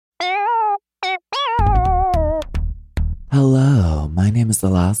name is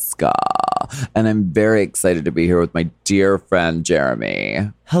Alaska, and I'm very excited to be here with my dear friend,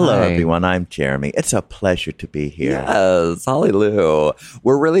 Jeremy. Hello, Hi. everyone. I'm Jeremy. It's a pleasure to be here. Yes, hallelujah.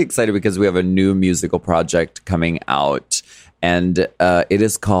 We're really excited because we have a new musical project coming out, and it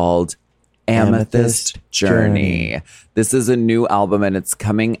is called Amethyst Journey. This is a new album, and it's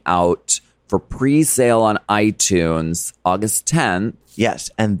coming out for pre-sale on iTunes August 10th. Yes,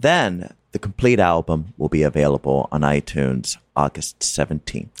 and then the complete album will be available on iTunes August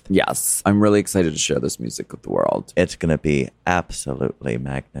 17th. Yes, I'm really excited to share this music with the world. It's going to be absolutely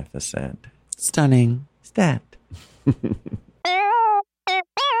magnificent. Stunning. Stat.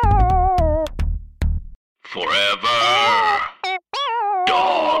 Forever.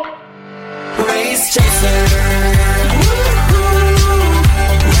 Dog. Race Chaser. Woo-hoo.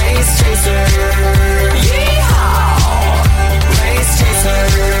 Race Chaser. Yeehaw. Race Chaser.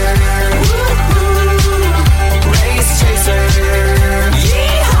 Woo-hoo. Race Chaser.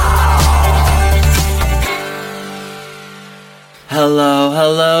 Yeehaw.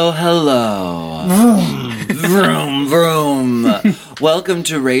 Hello. Vroom, vroom. Welcome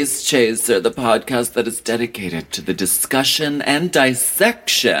to Race Chaser, the podcast that is dedicated to the discussion and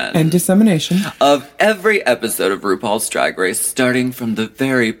dissection And dissemination. of every episode of RuPaul's Drag Race, starting from the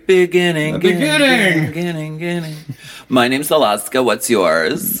very beginning. Beginning. My name's Alaska. What's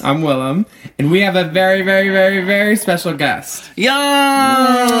yours? I'm Willem. And we have a very, very, very, very special guest.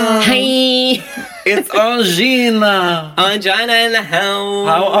 Yeah! Hi, It's Angina. Angina in the house.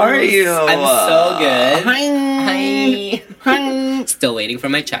 How are you? I'm so good. Hi. Hi. Still waiting for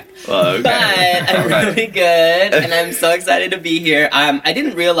my check. Okay. But I'm really good, and I'm so excited to be here. I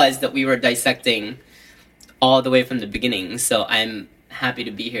didn't realize that we were dissecting all the way from the beginning, so I'm happy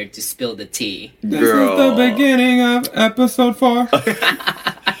to be here to spill the tea. This is the beginning of episode 4.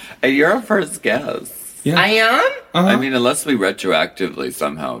 Hey, you're our first guest. Yeah. I am? Uh-huh. I mean, unless we retroactively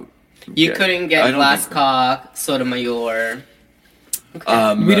somehow. You couldn't I get don't think- Glasscock, Sotomayor.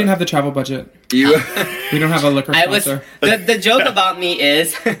 We didn't have the travel budget. You. We don't have a liquor I was sponsor. the joke about me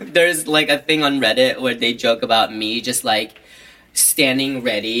is there's like a thing on Reddit where they joke about me just like standing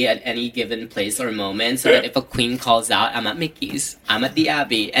ready at any given place or moment so that if a queen calls out, I'm at Mickey's, I'm at the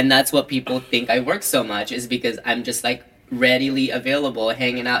Abbey, and that's what people think I work so much is because I'm just like readily available,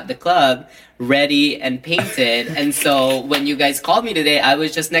 hanging out at the club, ready and painted. And so when you guys called me today, I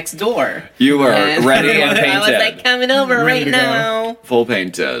was just next door. You were And ready and painted. I was like coming over Ready right to go. now. Full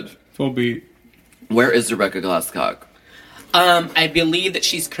painted. Full beat. Where is Rebecca Glasscock? I believe that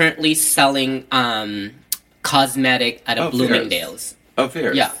she's currently selling cosmetic at a Oh, Bloomingdale's. Oh,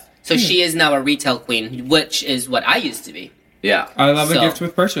 fierce. Yeah. So she is now a retail queen, which is what I used to be. Yeah. I love a So- gift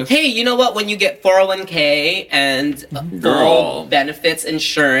with purchase. Hey, you know what? When you get 401k and Girl. full benefits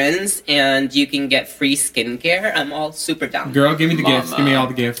insurance and you can get free skincare, I'm all super down. Girl, give me the gifts. Mama. Give me all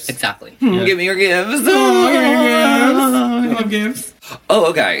the gifts. Exactly. Give me your gifts. I love gifts. Oh,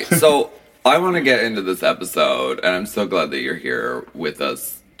 okay. So I want to get into this episode, and I'm so glad that you're here with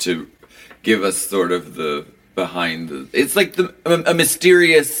us to give us sort of the behind the. It's like a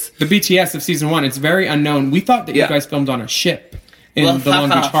mysterious. The BTS of season 1, it's very unknown. We thought that Yeah. you guys filmed on a ship in Well, the Long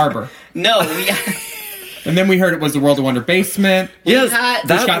Beach Harbor. No, we And then we heard it was the World of Wonder basement, Yes, had- which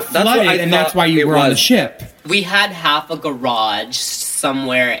that- got that's what flooded, I and that's thought why you it were on the was. ship. we had half a garage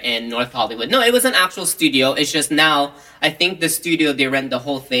somewhere in North Hollywood. No, it was an actual studio. It's just now, I think the studio, they rent the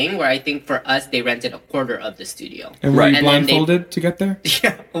whole thing, where I think for us, they rented a quarter of the studio. And were Right. you And then they- blindfolded to get there?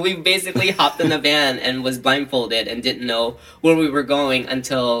 Yeah, we basically hopped in the van and was blindfolded and didn't know where we were going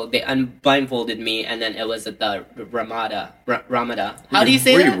until they unblindfolded me, and then it was at the Ramada. How do you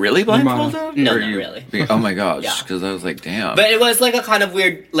say Were that? you really blindfolded? No, Or not you- really. Oh my gosh! Yeah. Because I was like, damn. But it was like a kind of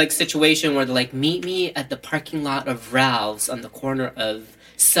weird like situation where they're like, meet me at the parking lot of Ralph's on the corner of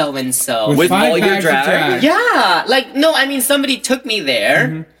so and so. With 5 all your bags of drag? Yeah, like no, I mean somebody took me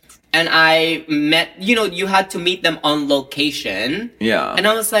there, and I met. You know, you had to meet them on location. Yeah. And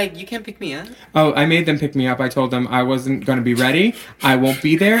I was like, you can't pick me up. Oh, I made them pick me up. I told them I wasn't going to be ready. I won't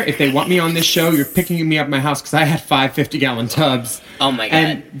be there. If they want me on this show, you're picking me up at my house because I had 5 50-gallon tubs. Oh my god.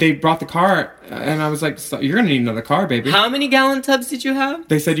 And they brought the car, and I was like, so you're going to need another car, baby. How many gallon tubs did you have?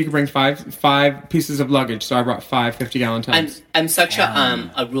 They said you could bring five pieces of luggage, so I brought 5 50-gallon tubs. I'm such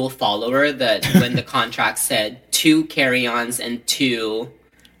a rule follower that when the contract said 2 carry-ons and 2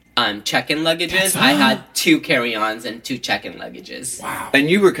 check-in luggages, I had 2 carry-ons and 2 check-in luggages. Wow. And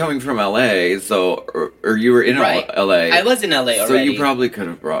you were coming from LA, so or you were in Right. LA. I was in LA So already. you probably could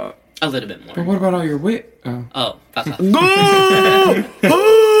have brought. a little bit But more. what about all your wit? Oh, Oh, fuck off. oh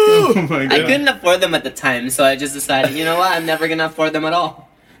my god. I couldn't afford them at the time, so I just decided, you know what? I'm never gonna afford them at all.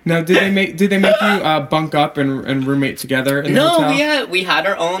 Now, did they make you bunk up and roommate together in the No, hotel? we had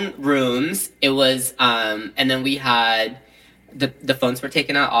our own rooms. It was and then we had the phones were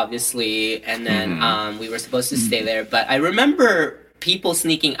taken out, obviously, and then we were supposed to stay there. But I remember people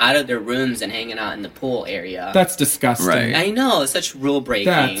sneaking out of their rooms and hanging out in the pool area. That's disgusting. Right. I know, such rule breaking.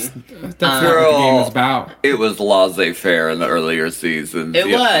 That's not what the game is about. It was laissez-faire in the earlier seasons. It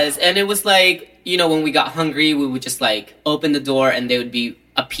was, and it was like, you know, when we got hungry, we would just like open the door and there would be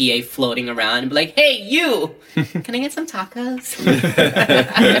a PA floating around and be like, "Hey, you, can I get some tacos?"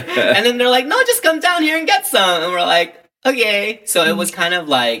 And then they're like, "No, just come down here and get some." And we're like, "Okay." So it was kind of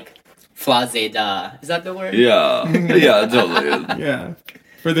like flazeda. Is that the word? Yeah. Yeah, it totally is. Yeah.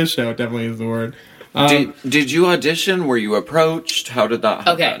 For this show, it definitely is the word. Did you audition? Were you approached? How did that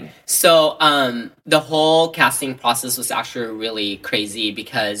happen? Okay, so the whole casting process was actually really crazy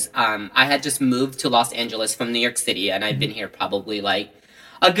because I had just moved to Los Angeles from New York City, and I've been here probably like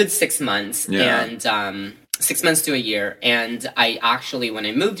a good 6 months, Yeah. and 6 months to a year. And I actually, when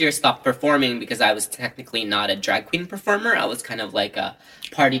I moved here, stopped performing because I was technically not a drag queen performer. I was kind of like a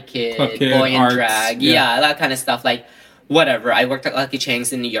party kid, Club kid, boy in arts, drag, yeah. that kind of stuff. Like whatever. I worked at Lucky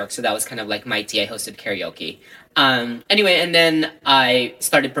Chang's in New York, so that was kind of like my tea. I hosted karaoke. Anyway, and then I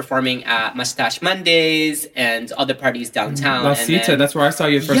started performing at Mustache Mondays and other parties downtown. La and Cita, then- that's where I saw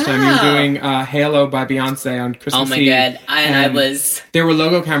you the first time. You were Yeah. doing Halo by Beyonce on Christmas Oh my Eve. god! And I was. There were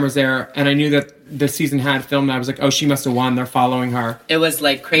logo cameras there, and I knew that the season had filmed. And I was like, "Oh, she must have won. They're following her." It was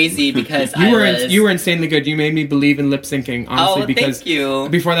like crazy because You were was. you were insanely good. You made me believe in lip syncing. Honestly, Oh, because thank you.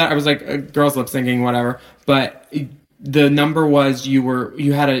 before that I was like girls lip syncing, whatever. But the number was you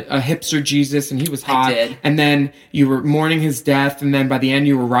had a hipster Jesus and he was hot, did. and then you were mourning his death, and then by the end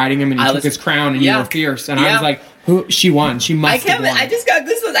you were riding him and he I took was- his crown and yeah. you were fierce, and I Yeah. was like, "Who? She won. She must I have can't. won." I just got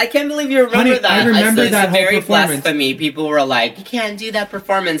goosebumps. I can't believe you remember Honey, that. I remember it's that whole very performance. blasphemy. People were like, "You can't do that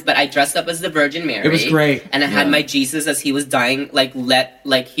performance," but I dressed up as the Virgin Mary. It was great. and I had my Jesus as he was dying, like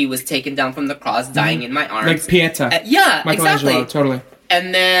he was taken down from the cross, dying in my arms. like Pieta, Yeah, Michelangelo, exactly. totally.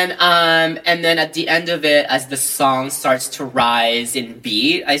 And then at the end of it, as the song starts to rise in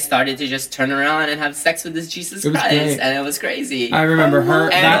beat, I started to just turn around and have sex with this Jesus It was Christ, great. and it was crazy. I remember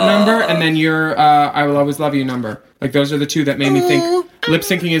that number, and then your "I Will Always Love You" number. Like those are the two that made me think lip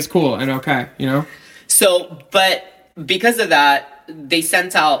syncing is cool and okay, you know. So, but because of that,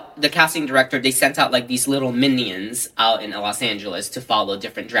 the casting director, they sent out like these little minions out in Los Angeles to follow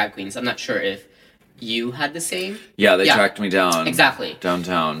different drag queens. I'm not sure if you had the same. Yeah, they tracked me down. Exactly.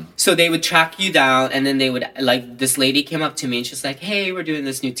 Downtown. So they would track you down, and then they would, like, this lady came up to me and she's like, "Hey, we're doing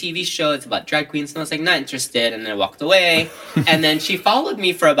this new TV show. It's about drag queens." And I was like, "Not interested." And then I walked away. And then she followed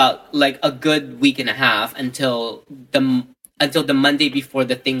me for about, like, a good week and a half until the Monday before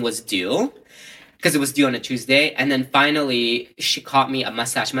the thing was due. Because it was due on a Tuesday. And then finally, she caught me at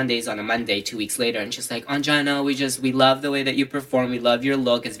Mustache Mondays on a Monday 2 weeks later. And she's like, "Anjana, we love the way that you perform. We love your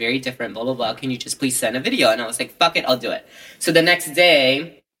look. It's very different, blah, blah, blah. Can you just please send a video?" And I was like, "Fuck it, I'll do it." So the next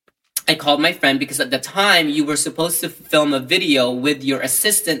day, I called my friend because at the time you were supposed to film a video with your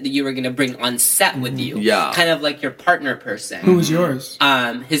assistant that you were going to bring on set with you. Yeah. Kind of like your partner person. Who was yours?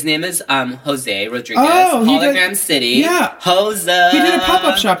 His name is Jose Rodriguez. Oh, he did- Hologram City. Yeah. Jose. He did a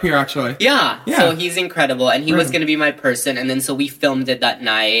pop-up shop here, actually. Yeah. Yeah. So he's incredible, and he was Right. going to be my person. And then so we filmed it that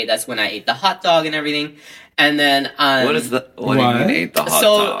night. That's when I ate the hot dog and everything. And then What is the? What do you What? mean ate the hot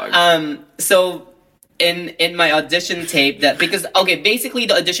so dog? so in my audition tape basically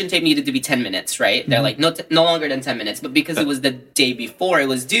the audition tape needed to be 10 minutes, right? They're like no longer than 10 minutes, but because it was the day before it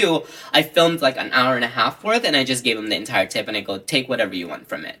was due, I filmed like an hour and a half worth, and I just gave them the entire tape and I go, "Take whatever you want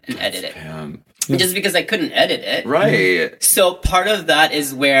from it and edit it." Just because I couldn't edit it. Right. So part of that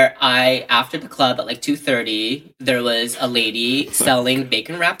is where after the club at like 2:30, there was a lady selling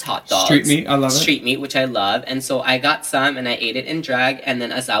bacon wrapped hot dogs. Street meat, I love it. Street meat, which I love. And so I got some and I ate it in drag. And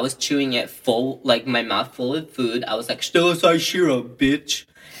then as I was chewing it full, like my mouth full of food, I was like, "Still a size 0, bitch."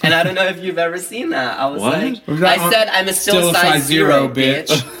 And I don't know if you've ever seen that. I was What? like, Was that I on- said, "I'm a still size 0,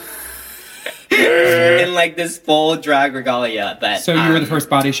 bitch." In like this full drag regalia. But So you were the first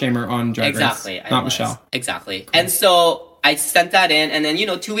body shamer on Drag exactly, Race, I not was. Michelle. Exactly. And so I sent that in, and then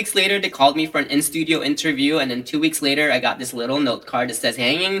 2 weeks later they called me for an in-studio interview, and then 2 weeks later I got this little note card that says,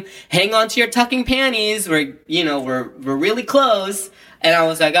 "Hang on to your tucking panties. We're really close." And I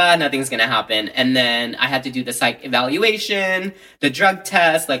was like, nothing's gonna happen. And then I had to do the psych evaluation, the drug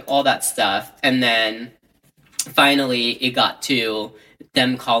test, like all that stuff. And then finally it got to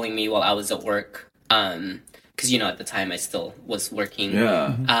them calling me while I was at work. Because, at the time I still was working.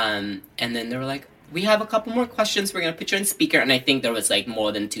 Yeah. And then they were like, we have a couple more questions. We're going to put you on speaker. And I think there was like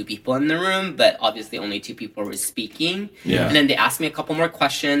more than 2 people in the room, but obviously only 2 people were speaking. Yeah. And then they asked me a couple more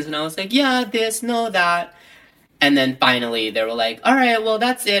questions and I was like, yeah, this, no, that. And then finally they were like, all right, well,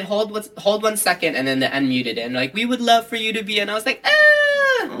 that's it. Hold 1 second. And then they unmuted it and like, we would love for you to be. And I was like,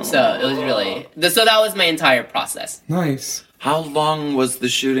 ah. So it was really, so that was my entire process. Nice. How long was the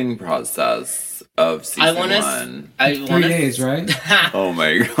shooting process of season 1? 3 days, right? Oh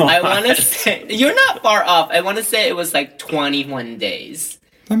my god. I want to say, you're not far off. I want to say it was like 21 days.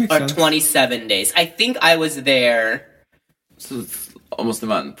 That makes or sense. 27 days. I think I was there. So it's almost a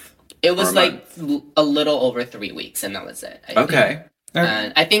month. It was Or a like a little over 3 weeks, and that was it. I think. Okay.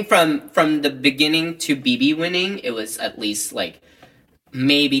 And I think from the beginning to BB winning, it was at least like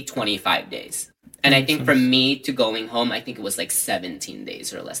maybe 25 days. And I think from me to going home, I think it was like 17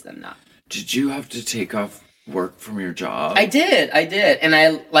 days or less than that. Did you have to take off work from your job? I did.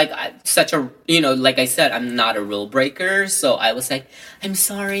 And such a, like I said, I'm not a rule breaker. So I was like, I'm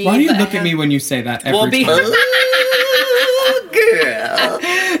sorry. Why do you but look at me when you say that every Well, time? Girl.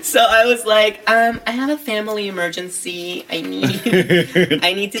 So I was like, I have a family emergency. I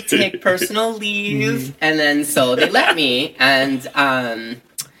need to take personal leave. And then so they let me and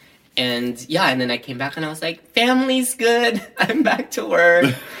then I came back and I was like, family's good. I'm back to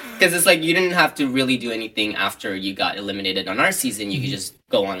work. Because it's like you didn't have to really do anything after you got eliminated on our season. You could just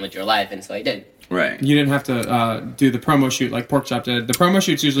go on with your life, and so I did. Right. You didn't have to do the promo shoot like Porkchop did. The promo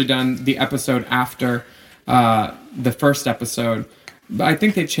shoot's usually done the episode after the first episode. But I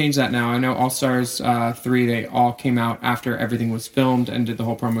think they've changed that now. I know All Stars 3, they all came out after everything was filmed and did the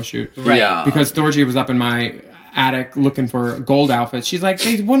whole promo shoot. Right. Yeah. Because Thorgy was up in my attic looking for gold outfits. She's like,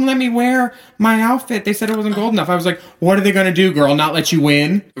 they wouldn't let me wear my outfit. They said it wasn't gold enough. I was like, what are they going to do, girl? Not let you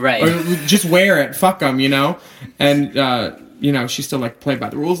win? Right. Or just wear it. Fuck them, And, she still like played by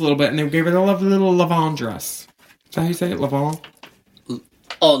the rules a little bit. And they gave her a lovely little Lavon dress. Is that how you say it? Lavon?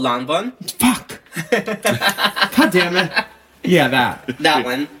 Oh, Lanvon? Fuck. God damn it. Yeah, that. That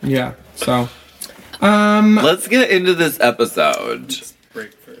one. Yeah. So, Let's get into this episode.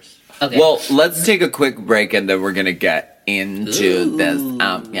 Okay. Well, let's take a quick break and then we're going to get into this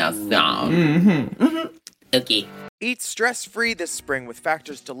song. Okay. Eat stress-free this spring with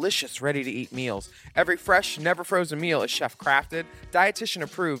Factor's delicious, ready-to-eat meals. Every fresh, never-frozen meal is chef-crafted,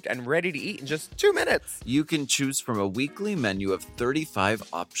 dietitian-approved, and ready to eat in just 2 minutes. You can choose from a weekly menu of 35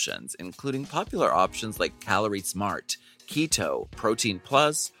 options, including popular options like Calorie Smart, Keto, Protein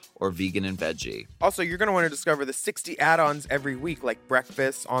Plus, or Vegan and Veggie. Also, you're going to want to discover the 60 add-ons every week, like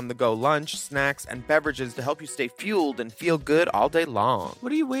breakfast, on-the-go lunch, snacks, and beverages to help you stay fueled and feel good all day long.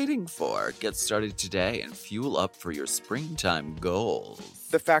 What are you waiting for? Get started today and fuel up for your springtime goals.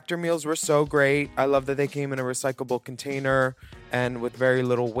 The Factor meals were so great. I love that they came in a recyclable container and with very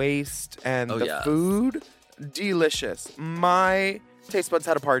little waste. And food, delicious. My taste buds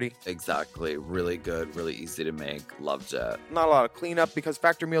had a party. Exactly. Really good, really easy to make. Loved it. Not a lot of cleanup because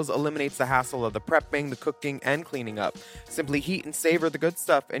Factor Meals eliminates the hassle of the prepping, the cooking, and cleaning up. Simply heat and savor the good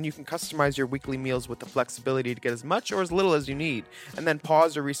stuff, and you can customize your weekly meals with the flexibility to get as much or as little as you need, and then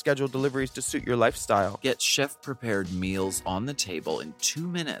pause or reschedule deliveries to suit your lifestyle. Get chef-prepared meals on the table in 2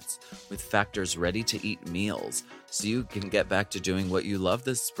 minutes with Factor's ready-to-eat meals, so you can get back to doing what you love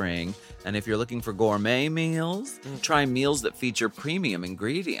this spring. And if you're looking for gourmet meals, try meals that feature premium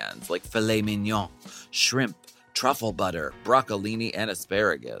ingredients like filet mignon, shrimp, truffle butter, broccolini, and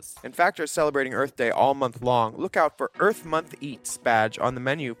asparagus. And Factor is celebrating Earth Day all month long. Look out for Earth Month Eats badge on the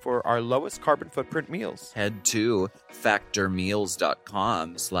menu for our lowest carbon footprint meals. Head to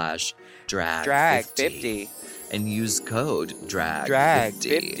factormeals.com/drag50 and use code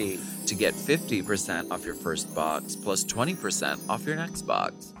DRAG50 to get 50% off your first box plus 20% off your next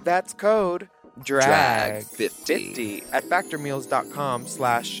box. That's code DRAG50 at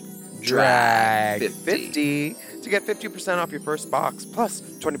factormeals.com/drag50 to get 50% off your first box plus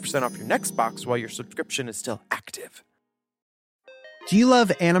 20% off your next box while your subscription is still active. Do you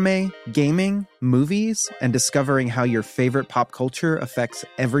love anime, gaming, movies, and discovering how your favorite pop culture affects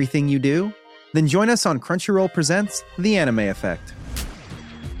everything you do? Then join us on Crunchyroll Presents The Anime Effect.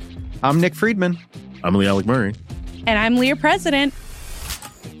 I'm Nick Friedman. I'm Lee Alec Murray. And I'm Leah President.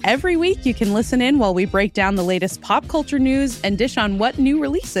 Every week, you can listen in while we break down the latest pop culture news and dish on what new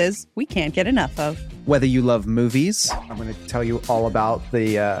releases we can't get enough of. Whether you love movies, I'm going to tell you all about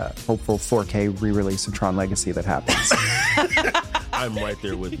the hopeful 4K re-release of Tron Legacy that happens. I'm right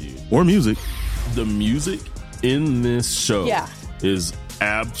there with you. Or music. The music in this show is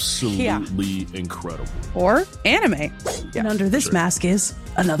absolutely incredible. Or anime. And under this mask is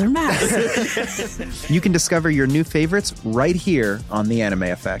another mask. You can discover your new favorites right here on The Anime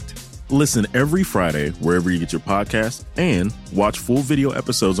Effect. Listen every Friday wherever you get your podcasts and watch full video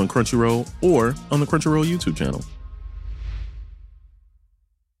episodes on Crunchyroll or on the Crunchyroll YouTube channel.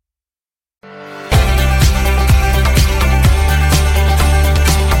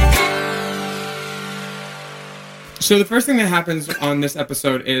 So the first thing that happens on this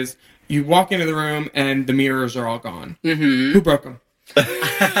episode is you walk into the room and the mirrors are all gone. Mm-hmm. Who broke them?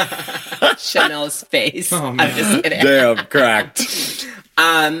 Chanel's face. Oh, man. I'm just kidding. Damn, cracked.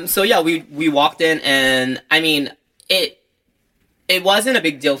 So yeah, we walked in, and I mean, it wasn't a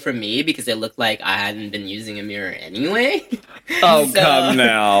big deal for me because it looked like I hadn't been using a mirror anyway. Oh, So, come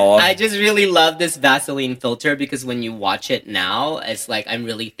now. I just really love this Vaseline filter because when you watch it now, it's like I'm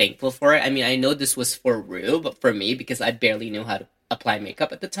really thankful for it. I mean, I know this was for Rue, but for me, because I barely knew how to apply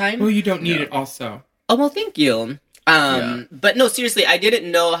makeup at the time. Well, you don't need it also. Oh, well, thank you. But no, seriously, I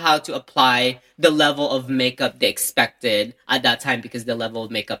didn't know how to apply the level of makeup they expected at that time because the level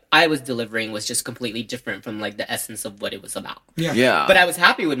of makeup I was delivering was just completely different from like the essence of what it was about. Yeah. But I was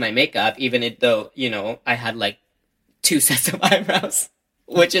happy with my makeup, even though, you know, I had like 2 sets of eyebrows,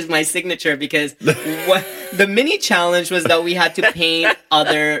 which is my signature because what the mini challenge was that we had to paint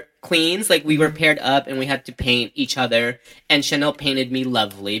other queens. Like we were paired up and we had to paint each other. And Chanel painted me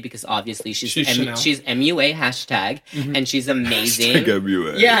lovely because obviously she's MUA hashtag and she's amazing. Hashtag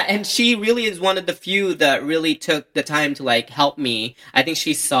MUA. Yeah, and she really is one of the few that really took the time to like help me. I think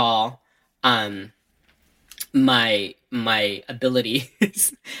she saw my abilities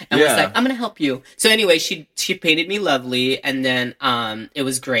and was like, I'm gonna help you. So anyway, she painted me lovely, and then it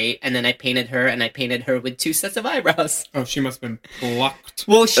was great, and then I painted her with 2 sets of eyebrows. Oh, she must have been plucked.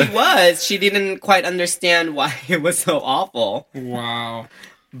 Well, she didn't quite understand why it was so awful. Wow.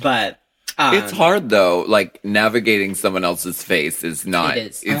 But it's hard though, like navigating someone else's face is not,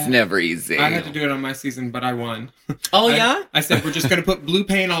 It is. it's never easy. I had to do it on my season, but I won. Oh, yeah? I said, we're just going to put blue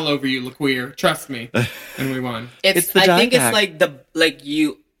paint all over you, LaQueer. Trust me. And we won. I the think dye it's like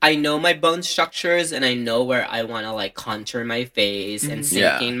I know my bone structures and I know where I want to like contour my face and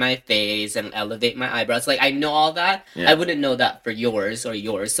sink in my face and elevate my eyebrows. Like I know all that. Yeah. I wouldn't know that for yours.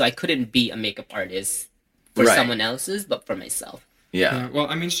 So I couldn't be a makeup artist for someone else's, but for myself. Yeah. Well,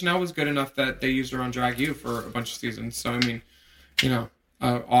 I mean, Chanel was good enough that they used her on Drag U for a bunch of seasons. So, I mean, you know,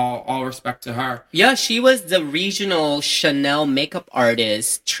 all respect to her. Yeah, she was the regional Chanel makeup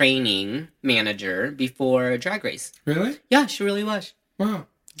artist training manager before Drag Race. Really? Yeah, she really was. Wow.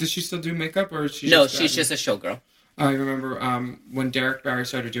 Does she still do makeup, or is she? No, just she's just a showgirl. I remember when Derek Barry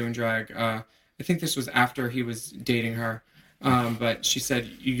started doing drag. I think this was after he was dating her, but she said,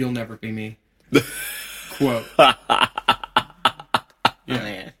 "You'll never be me." Quote.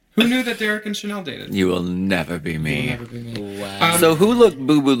 Yeah. Who knew that Derek and Chanel dated? You will never be me. You'll never be me. Wow. So who looked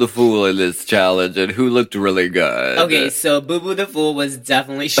Boo Boo the Fool in this challenge, and who looked really good? Okay, so Boo Boo the Fool was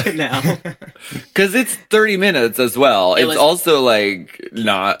definitely Chanel. Because it's 30 minutes as well. It's also like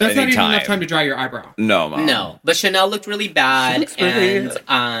not That's any not even time. enough time to dry your eyebrow. No, Mom. No, but Chanel looked really bad, She looks really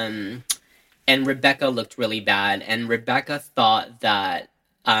and Rebecca looked really bad, and Rebecca thought that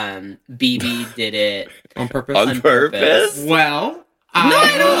BB did it On purpose? On purpose? Well, No,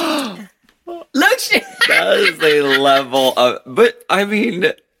 I don't. Look, That is a level of... But, I mean...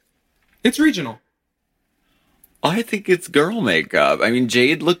 It's regional. I think it's girl makeup. I mean,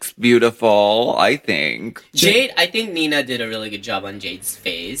 Jade looks beautiful, I think. Jade, I think Nina did a really good job on Jade's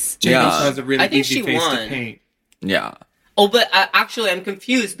face. Jade also has a really I think easy she face won. to paint. Yeah. Oh, but actually, I'm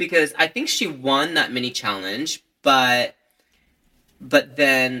confused because I think she won that mini challenge, but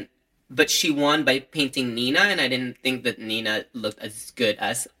she won by painting Nina, and I didn't think that Nina looked as good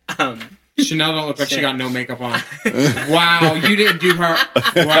as Chanel don't look like she got no makeup on. Wow, you didn't do her.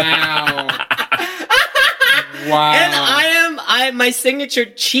 Wow. Wow. And my signature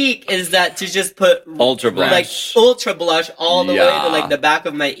cheek is that to just put Ultra blush. like ultra blush all the way Yeah. to like the back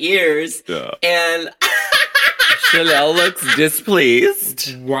of my ears, Yeah. and Chanel looks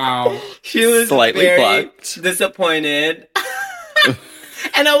displeased. Wow. she was Slightly very plucked. disappointed.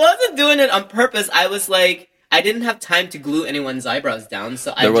 And I wasn't doing it on purpose. I was like, I didn't have time to glue anyone's eyebrows down,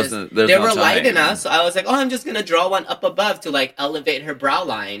 so they there's were no light time. enough. So I was like, oh, I'm just gonna draw one up above to like elevate her brow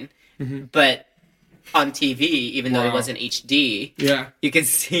line, but on TV, even though it Wow. wasn't HD, Yeah. you can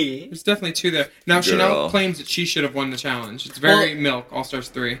see. There's definitely 2 there. Now, Girl. Chanel claims that she should have won the challenge. It's very Milk, All Stars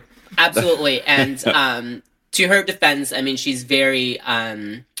 3. Absolutely. And to her defense, I mean, she's very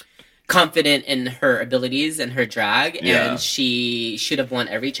confident in her abilities and her drag, Yeah. and she should have won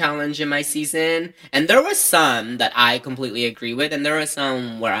every challenge in my season. And there were some that I completely agree with, and there were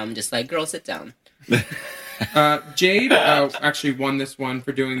some where I'm just like, girl, sit down. Jade actually won this one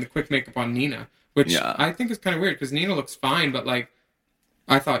for doing the quick makeup on Nina, which Yeah. I think is kind of weird because Nina looks fine, but like,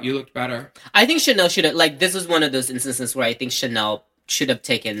 I thought you looked better. I think Chanel should have, like, this was one of those instances where I think Chanel should have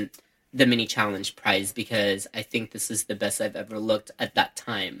taken the mini challenge prize because I think this is the best I've ever looked at that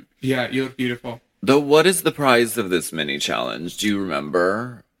time. Yeah, you look beautiful. Though, what is the prize of this mini challenge? Do you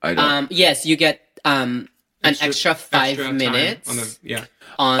remember? I don't. Yes, you get an extra 5 minutes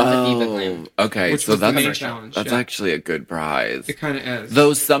on the Viva Glam. Okay, Which so was the that's main challenge, that's yeah. actually a good prize. It kind of is.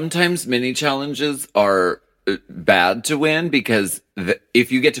 Though sometimes mini challenges are bad to win because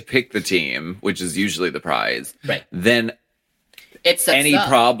if you get to pick the team, which is usually the prize, right, then it's any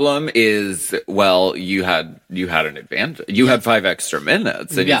problem is, well, you had an advantage. You had 5 extra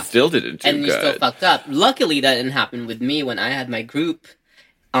minutes and you still didn't do and good. You still fucked up. Luckily, that didn't happen with me when I had my group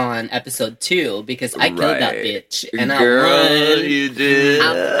on episode 2 because I killed that bitch and Girl, I won. You did.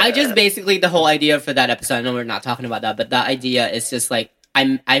 I just basically, the whole idea for that episode, I know we're not talking about that, but that idea is just like,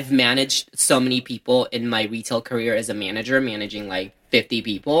 I've managed so many people in my retail career as a manager, managing like 50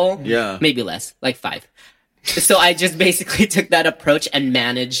 people. Yeah. Maybe less, like 5. So I just basically took that approach and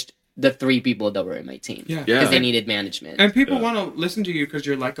managed the 3 people that were in my team. Yeah. Because they needed management. And people want to listen to you because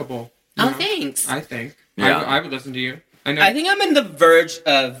you're likable. You know? Thanks. I think. Yeah. I would listen to you. I know. I think I'm on the verge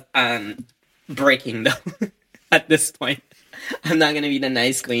of breaking, though, at this point. I'm not going to be the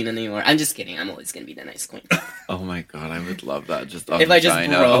nice queen anymore. I'm just kidding. I'm always going to be the nice queen. Oh my god, I would love that. Just If I just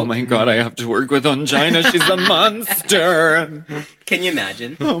Ongina. broke. Oh my god, I have to work with Ongina. She's a monster. Can you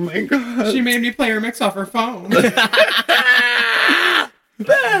imagine? Oh my god. She made me play her mix off her phone.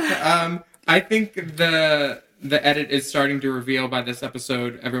 I think the edit is starting to reveal by this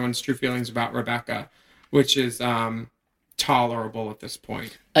episode everyone's true feelings about Rebecca, which is tolerable at this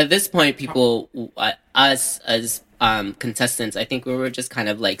point. At this point, people, us as contestants, I think we were just kind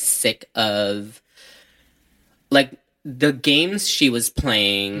of like sick of like the games she was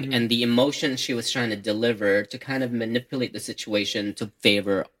playing and the emotions she was trying to deliver to kind of manipulate the situation to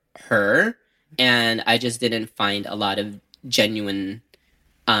favor her. And I just didn't find a lot of genuine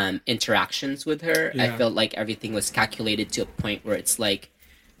interactions with her. Yeah. I felt like everything was calculated to a point where it's like,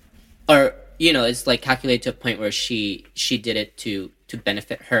 or you know, it's like calculated to a point where she did it to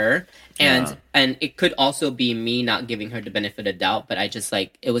benefit her, and it could also be me not giving her the benefit of doubt. But I just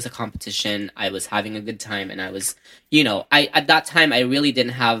like, it was a competition. I was having a good time, and I was, you know, at that time I really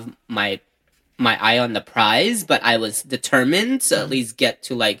didn't have my eye on the prize, but I was determined to at least get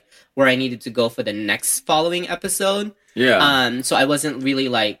to like where I needed to go for the next following episode. Yeah. So I wasn't really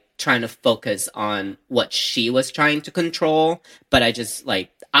like trying to focus on what she was trying to control, but I just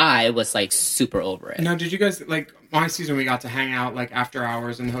like, I was like super over it. Now, did you guys, like, my season we got to hang out like after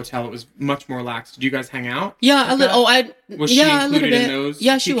hours in the hotel? It was much more lax. Did you guys hang out? Yeah, a little. Was she included a little bit. in those?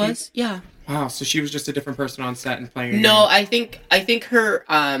 Yeah, she Kiki? was. Yeah. Wow, so she was just a different person on set and playing. No, I think her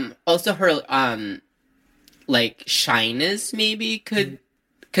also her like shyness maybe could,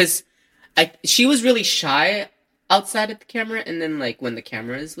 because she was really shy outside of the camera, and then like when the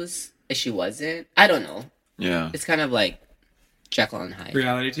cameras was, she wasn't. I don't know. Yeah. It's kind of like Jekyll and Hyde.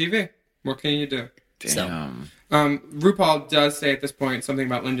 Reality TV. What can you do? Damn. RuPaul does say at this point something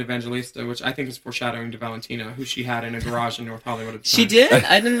about Linda Evangelista, which I think is foreshadowing to Valentina, who she had in a garage in North Hollywood at the time. She did?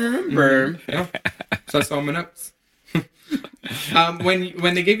 I didn't remember. Yeah. So I saw in my notes.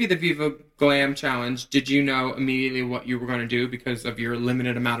 When they gave you the Viva Glam challenge, did you know immediately what you were going to do because of your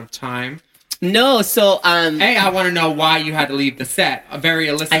limited amount of time? No, so Hey, I want to know why you had to leave the set. A very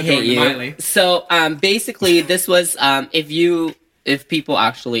Alyssa I hate you. Miley. So basically, this was if people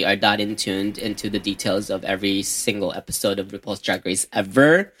actually are that in tuned into the details of every single episode of RuPaul's Drag Race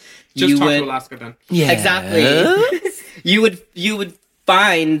ever, Just you talk would to Alaska then. yeah exactly. you would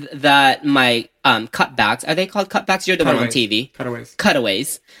find that my cutbacks, are they called cutbacks? You're the one on TV.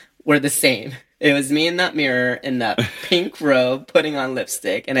 Cutaways were the same. It was me in that mirror in that pink robe putting on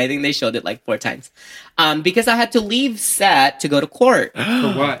lipstick, and I think they showed it like 4 times. Because I had to leave set to go to court.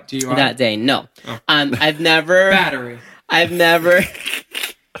 For what? Do you that day? No. I've never battery. I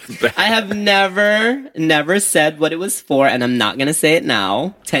have never said what it was for, and I'm not gonna say it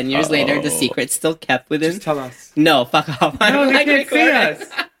now. 10 years later, the secret's still kept within. Just tell us. No, fuck off. No, they can't see us.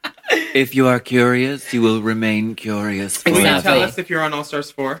 If you are curious, you will remain curious. Will you Exactly. tell us if you're on All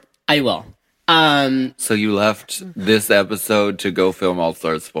Stars 4? I will. So you left this episode to go film All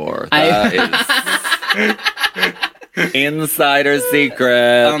Stars 4. That is insider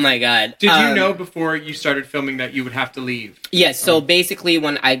secret. Oh my god. Did you know before you started filming that you would have to leave? Yes. So basically,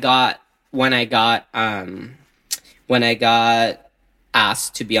 when I got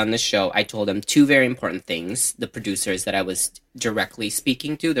asked to be on the show, I told them 2 very important things. The producers that I was directly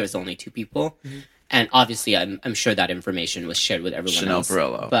speaking to, there's only 2 people. Mm-hmm. And obviously, I'm sure that information was shared with everyone Chanel else.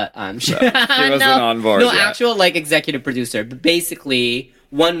 Perillo. But she wasn't on board No, yet. actual like executive producer. But basically,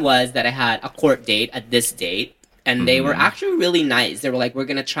 One was that I had a court date at this date, and they were actually really nice. They were like, we're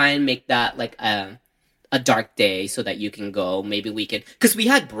going to try and make that like a dark day so that you can go. Maybe we could, because we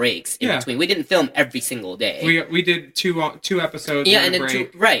had breaks in between. We didn't film every single day. We did two episodes. Yeah, and a then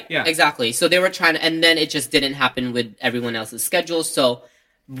break. right. Yeah, exactly. So they were trying to, and then it just didn't happen with everyone else's schedule. So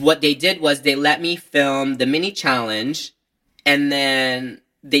what they did was they let me film the mini challenge, and then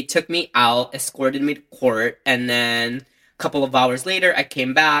they took me out, escorted me to court, and then a couple of hours later, I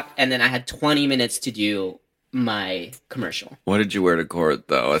came back, and then I had 20 minutes to do my commercial. What did you wear to court,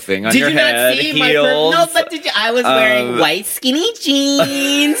 though? A thing on Did your you head, not see heels? No, but I was wearing white skinny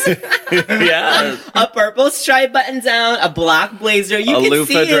jeans, yeah, a purple stripe button down, a black blazer. You a can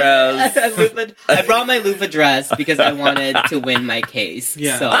loofah see dress. I brought my loofah dress because I wanted to win my case.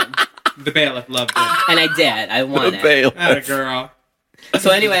 Yeah. So, the bailiff loved it. and I did. I won it. Bailiff. Atta girl.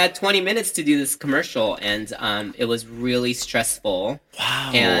 So anyway, I had 20 minutes to do this commercial, and it was really stressful.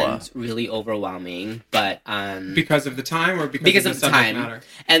 Wow. And really overwhelming, but because of the time or because of the subject time matter?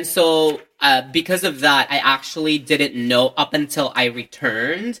 And so because of that, I actually didn't know up until I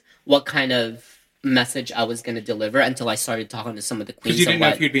returned what kind of message I was going to deliver until I started talking to some of the queens. Because you didn't know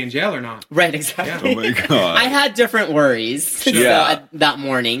if you'd be in jail or not. Right, exactly. Oh my God. I had different worries that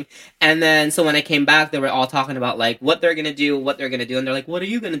morning. And then, so when I came back, they were all talking about, like, what they're going to do. And they're like, what are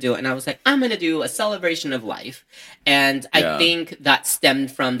you going to do? And I was like, I'm going to do a celebration of life. And I think that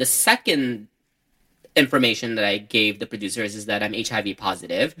stemmed from the second information that I gave the producers is that I'm HIV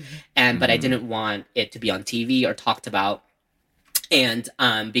positive. But I didn't want it to be on TV or talked about. And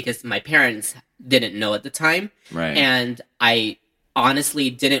because my parents didn't know at the time. Right. And I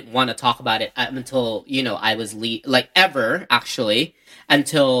honestly didn't want to talk about it until, I was ever, actually,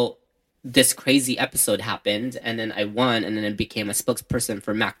 until this crazy episode happened. And then I won, and then I became a spokesperson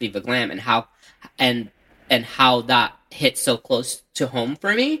for Mac Viva Glam, and how that hit so close to home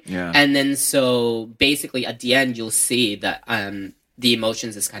for me. Yeah. And then so basically at the end, you'll see that the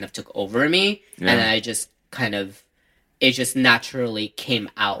emotions just kind of took over me. Yeah. And I just it just naturally came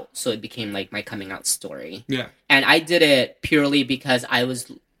out. So it became like my coming out story. Yeah. And I did it purely because I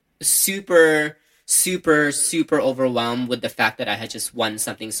was super, super, super overwhelmed with the fact that I had just won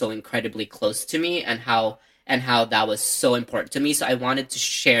something so incredibly close to me, and how that was so important to me. So I wanted to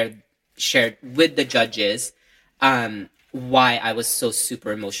share with the judges why I was so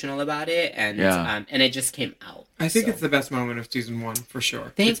super emotional about it, and it just came out. I think it's the best moment of season 1 for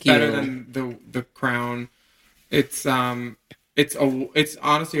sure. Thank it's you. Better than the Crown. It's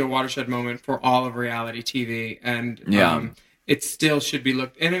honestly a watershed moment for all of reality TV, and it still should be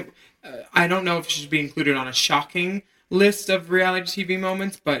looked. And I don't know if it should be included on a shocking list of reality TV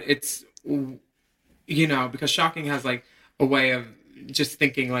moments, but it's because shocking has like a way of just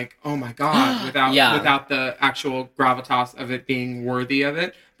thinking like, oh my God, without the actual gravitas of it being worthy of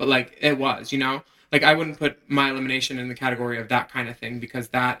it. But like it was, like I wouldn't put my elimination in the category of that kind of thing, because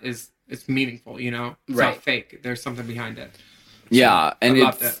that is. It's meaningful, It's not fake. There's something behind it. Yeah, and I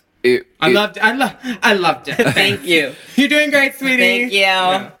loved it. I loved it. Thank you. You're doing great, sweetie. Thank you.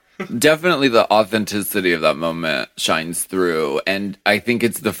 Yeah. Definitely the authenticity of that moment shines through. And I think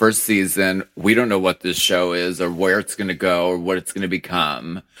it's the first season. We don't know what this show is or where it's going to go or what it's going to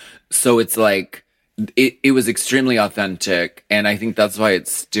become. So it's like, it was extremely authentic, and I think that's why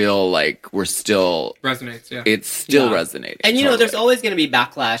it's still like resonates. Yeah, it's still resonating. And there's always going to be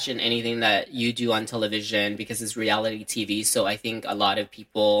backlash in anything that you do on television because it's reality TV. So I think a lot of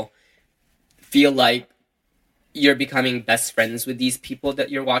people feel like you're becoming best friends with these people that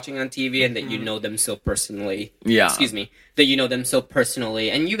you're watching on TV, and that you know them so personally. Yeah. Excuse me. That you know them so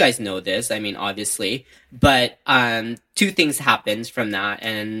personally. And you guys know this, I mean, obviously. But two things happened from that.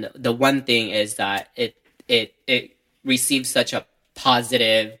 And the one thing is that it received such a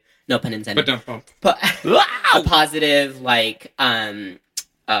positive, no pun intended, a positive,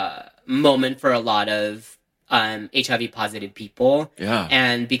 moment for a lot of HIV positive people. Yeah.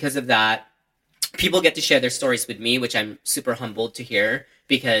 And because of that, people get to share their stories with me, which I'm super humbled to hear,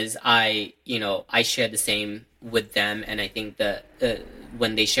 because I share the same with them. And I think that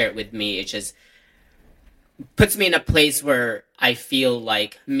when they share it with me, it just puts me in a place where I feel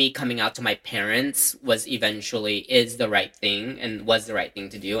like me coming out to my parents is the right thing and was the right thing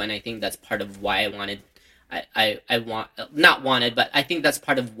to do. And I think that's part of why I think that's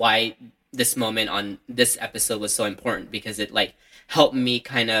part of why this moment on this episode was so important, because it helped me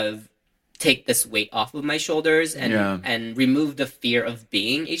kind of take this weight off of my shoulders and remove the fear of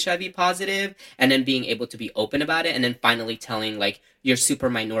being HIV positive, and then being able to be open about it, and then finally telling your super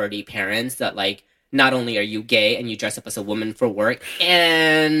minority parents that not only are you gay and you dress up as a woman for work,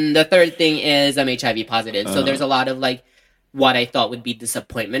 and the third thing is I'm HIV positive. So there's a lot of what I thought would be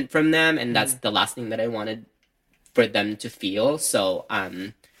disappointment from them, and that's the last thing that I wanted for them to feel. So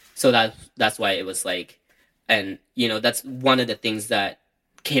that's why it was like, and you know, that's one of the things that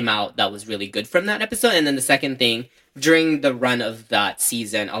came out that was really good from that episode. And then the second thing, during the run of that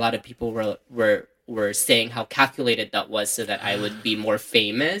season, a lot of people were saying how calculated that was so that I would be more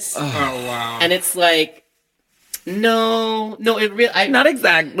famous. Oh wow! And it's like, no, it really not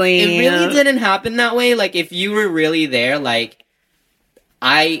exactly. It really didn't happen that way. Like, if you were really there, like,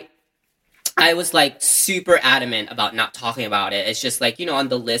 I was like super adamant about not talking about it. It's just like, you know, on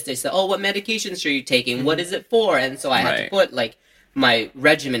the list they said, oh, what medications are you taking? What is it for? And so I had to put like my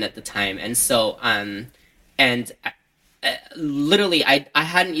regimen at the time. And so literally I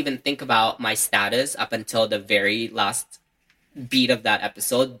hadn't even think about my status up until the very last beat of that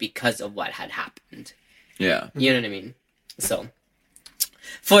episode because of what had happened. Yeah. You know what I mean? So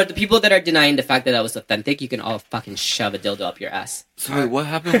for the people that are denying the fact that was authentic, you can all fucking shove a dildo up your ass. So wait, what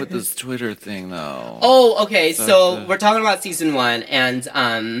happened with this Twitter thing though? Oh, okay. So we're talking about season 1,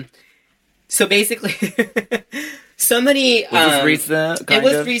 and so basically somebody was this recent? It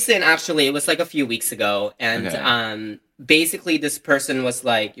was recent, actually. It was like a few weeks ago, and basically this person was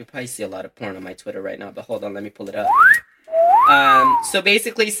like, you'll probably see a lot of porn on my Twitter right now, but hold on, let me pull it up. So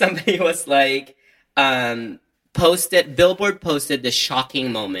basically somebody was like, Billboard posted the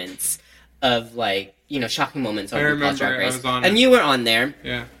shocking moments of, like, you know, shocking moments on RuPaul's Drag Race. I was on it. And you were on there.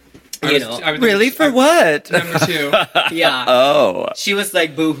 Yeah. Really? For what? Number 2. Yeah. Oh. She was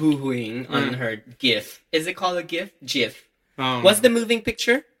like boo-hoo-hooing on her GIF. Is it called a GIF? GIF. What's the moving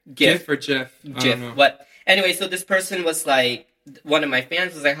picture? GIF or GIF? GIF. What? Anyway, so this person was like, one of my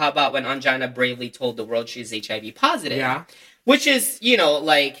fans was like, how about when Anjana bravely told the world she's HIV positive? Yeah. Which is, you know,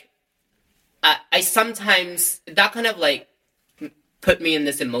 like, I sometimes, that kind of like put me in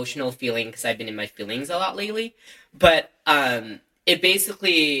this emotional feeling because I've been in my feelings a lot lately. But it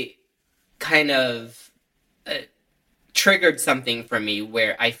basically kind of triggered something for me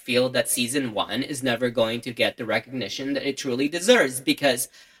where I feel that season 1 is never going to get the recognition that it truly deserves, because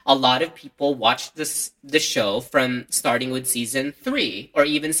a lot of people watched the show from starting with season 3 or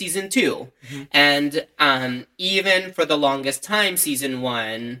even season 2. Mm-hmm. And even for the longest time, season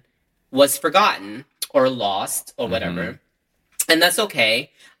 1 was forgotten or lost or whatever. Mm-hmm. And that's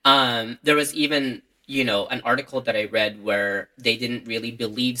okay. There was even, you know, an article that I read where they didn't really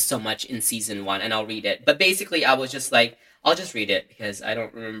believe so much in season 1, and I'll read it. But basically I was just like, I'll just read it because I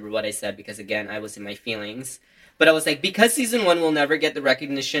don't remember what I said because, again, I was in my feelings. But I was like, because season 1 will never get the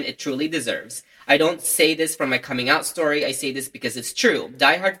recognition it truly deserves. I don't say this from my coming out story. I say this because it's true.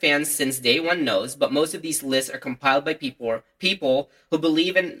 Diehard fans since day 1 knows, but most of these lists are compiled by people who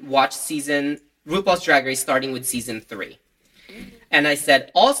believe and watch RuPaul's Drag Race starting with season 3. And I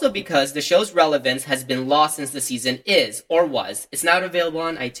said, also because the show's relevance has been lost since the season is, or was. It's now available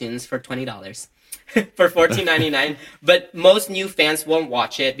on iTunes for $20. For $14.99, but most new fans won't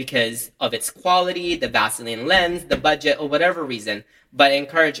watch it because of its quality, the Vaseline lens, the budget, or whatever reason. But I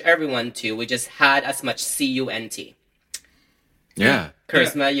encourage everyone to. We just had as much CUNT. Yeah.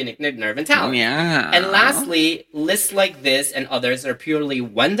 Charisma, uniqueness, nerve, and talent. Yeah. And lastly, lists like this and others are purely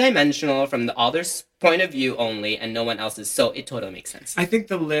one-dimensional from the author's point of view only and no one else's, so it totally makes sense. I think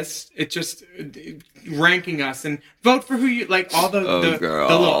the list, it just ranking us and vote for who you like. All the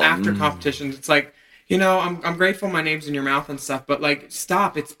little after competitions. It's like, you know, I'm grateful my name's in your mouth and stuff, but like,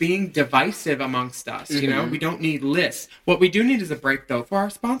 stop. It's being divisive amongst us. Mm-hmm. You know, we don't need lists. What we do need is a break, though, for our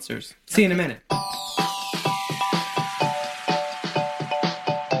sponsors. See you in a minute.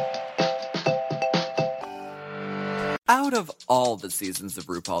 Out of all the seasons of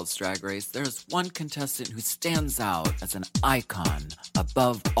RuPaul's Drag Race, there's one contestant who stands out as an icon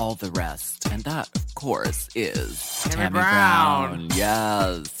above all the rest. And that, of course, is Tammy Brown.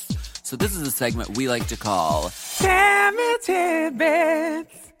 Yes. So this is a segment we like to call Tammy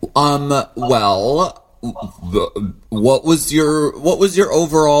Tidbits. Well, what was your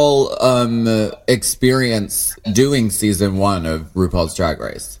overall experience doing season 1 of RuPaul's Drag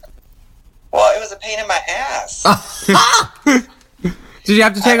Race? Well, it was a pain in my ass. Did you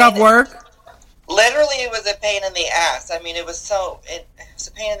have to take off work? Literally, it was a pain in the ass. I mean, it was a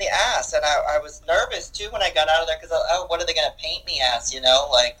pain in the ass. And I was nervous, too, when I got out of there because, what are they going to paint me as, you know?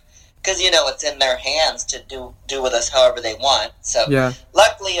 Like, because, you know, it's in their hands to do with us however they want. So, yeah.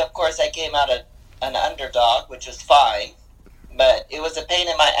 Luckily, of course, I came out an underdog, which was fine. But it was a pain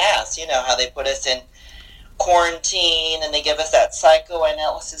in my ass. You know how they put us in quarantine and they give us that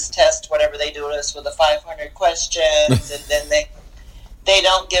psychoanalysis test, whatever they do to us with the 500 questions, and then they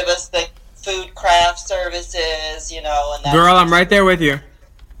don't give us the food craft services, you know. And girl, I'm right there with you.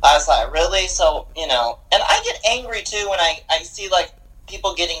 I was like, really? So, you know, and I get angry too when I see like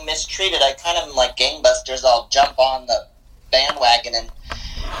people getting mistreated. I kind of like gangbusters. I'll jump on the bandwagon and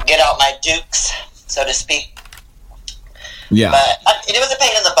get out my dukes, so to speak. Yeah. But it was a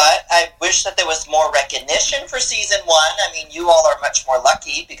pain in the butt. I wish that there was more recognition for season 1. I mean, you all are much more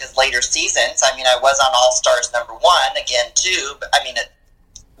lucky because later seasons, I mean, I was on All Stars #1 again too, but I mean,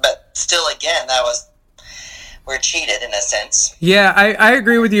 but still again, we're cheated in a sense. Yeah, I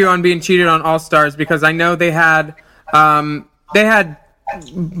agree with you on being cheated on All Stars because I know they had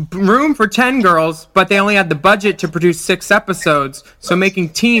room for 10 girls, but they only had the budget to produce 6 episodes. So making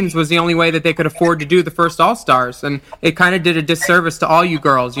teams was the only way that they could afford to do the first All Stars, and it kind of did a disservice to all you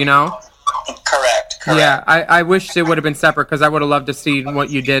girls, you know? Correct. Yeah, I wish it would have been separate because I would have loved to see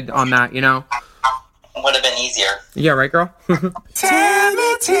what you did on that, you know? Would have been easier. Yeah, right, girl? Tell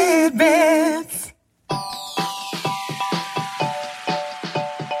me tidbits.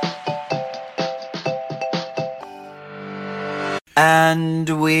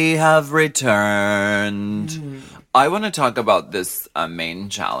 And we have returned. I want to talk about this main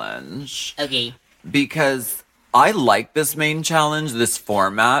challenge. Okay. Because I like this main challenge, this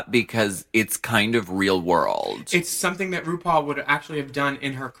format, because it's kind of real world. It's something that RuPaul would actually have done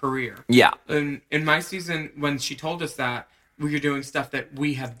in her career. Yeah. In my season, when she told us that we were doing stuff that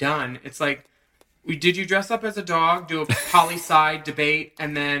we have done, it's like, did you dress up as a dog, do a poli-sci debate,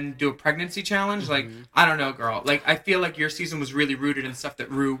 and then do a pregnancy challenge? Like, I don't know, girl. Like, I feel like your season was really rooted in stuff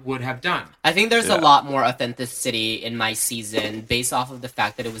that Ru would have done. I think there's a lot more authenticity in my season based off of the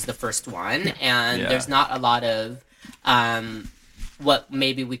fact that it was the first one, and there's not a lot of what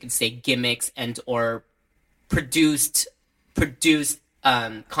maybe we could say gimmicks and or produced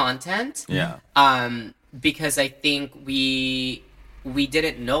content. Yeah. Because I think we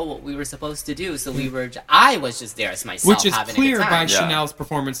didn't know what we were supposed to do, so I was just there as myself, which is having clear a good time. by Chanel's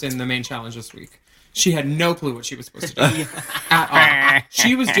performance in the main challenge this week. She had no clue what she was supposed to do at all.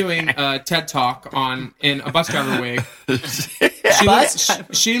 She was doing a TED Talk in a bus driver wig.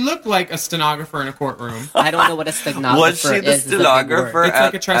 She looked like a stenographer in a courtroom. I don't know what a stenographer was she the stenographer It's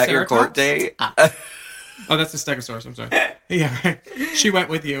like a at triceratops. your court date? Oh, that's the Stegosaurus. I'm sorry. Yeah, she went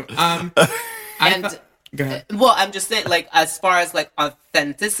with you. Go ahead. Well, I'm just saying, like, as far as like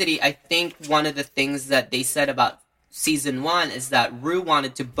authenticity, I think one of the things that they said about season 1 is that Ru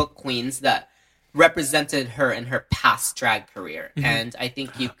wanted to book queens that represented her in her past drag career, and I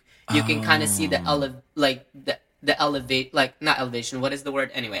think you can kind of see the elevate, like, not elevation. What is the word?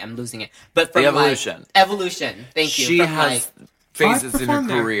 Anyway, I'm losing it. But from the evolution. Evolution. Thank you. She from, has phases in her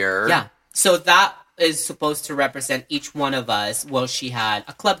career. Yeah. So that is supposed to represent each one of us. Well, she had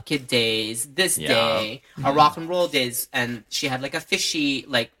a Club Kid days, this day, a rock and roll days, and she had like a fishy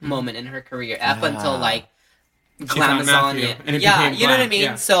moment in her career up until like Glamazon. Yeah, you know what I mean?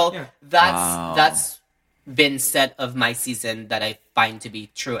 Yeah. So that's been said of my season that I find to be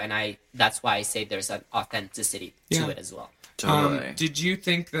true, and that's why I say there's an authenticity to it as well. Totally. Did you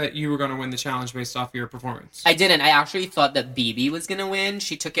think that you were going to win the challenge based off your performance? I didn't. I actually thought that BB was going to win.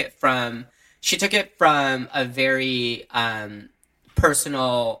 She took it from a very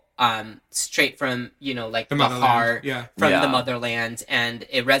personal, straight from, the heart, the motherland, and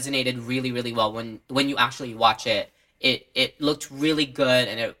it resonated really, really well when you actually watch it. It looked really good,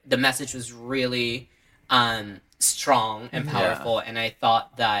 and the message was really strong and powerful, and I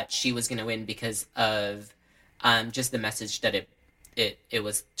thought that she was going to win because of just the message that it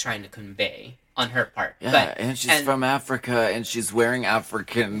was trying to convey on her part. Yeah, and she's from Africa, and she's wearing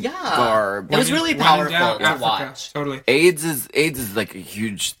African garb. It was really powerful to watch. Totally. AIDS is like a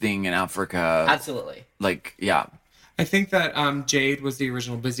huge thing in Africa. Absolutely. Like, yeah. I think that Jade was the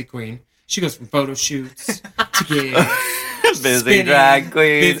original busy queen. She goes from photo shoots to gigs. Busy drag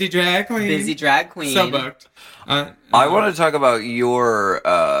queen. Busy drag queen. Busy drag queen. So booked. I want to talk about your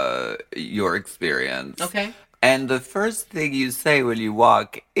experience. Okay. And the first thing you say when you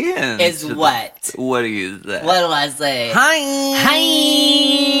walk in is what? What do you say? What do I say? Hi.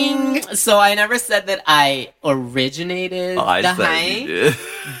 So I never said that I originated the hi,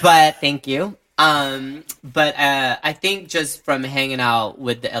 but thank you. But I think just from hanging out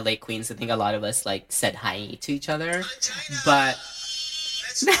with the LA Queens, I think a lot of us said hi to each other. But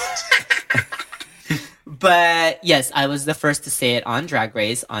But yes, I was the first to say it on Drag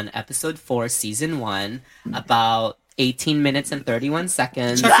Race on episode 4, season 1, about 18 minutes and 31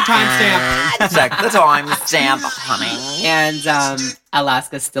 seconds. Check the timestamp. Check the timestamp, honey. And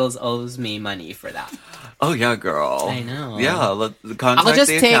Alaska still owes me money for that. Oh, yeah, girl. I know. Yeah, let's contact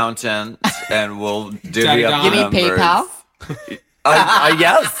the accountant and we'll divvy up the Give me numbers. PayPal.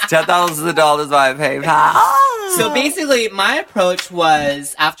 Yes, $10,000 by PayPal. So basically, my approach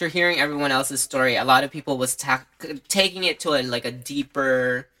was, after hearing everyone else's story, a lot of people was taking it to a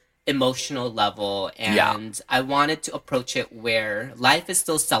deeper emotional level, and I wanted to approach it where life is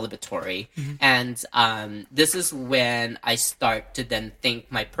still celebratory, and this is when I start to then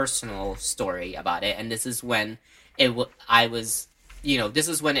think my personal story about it, and this is when this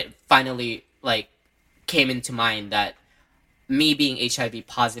is when it finally came into mind that me being HIV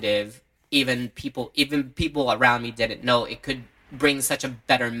positive, even people around me didn't know it could bring such a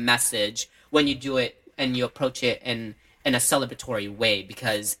better message when you do it and you approach it in a celebratory way,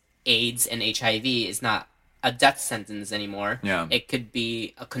 because AIDS and HIV is not a death sentence anymore. Yeah. It could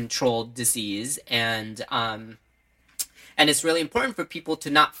be a controlled disease, and it's really important for people to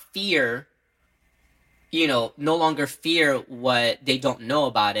not fear, no longer fear what they don't know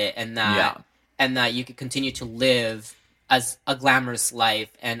about it, and that you could continue to live as a glamorous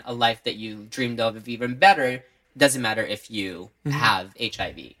life and a life that you dreamed of even better. Doesn't matter if you have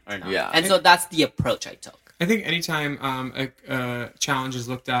HIV or not. Yeah. And so that's the approach I took. I think anytime a challenge is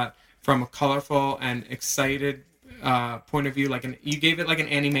looked at from a colorful and excited point of view, you gave it an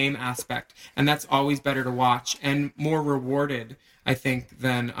anime aspect, and that's always better to watch and more rewarded, I think,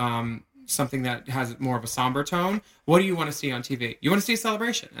 than something that has more of a somber tone. What do you want to see on TV? You want to see a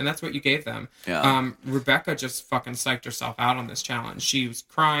celebration, and that's what you gave them. Yeah. Rebecca just fucking psyched herself out on this challenge. She was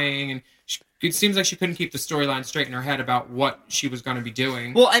crying, and it seems like she couldn't keep the storyline straight in her head about what she was going to be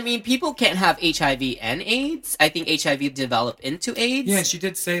doing. Well, I mean, people can't have HIV and AIDS. I think HIV developed into AIDS. Yeah, she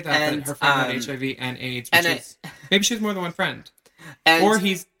did say that her friend had HIV and AIDS, maybe she has more than one friend. Or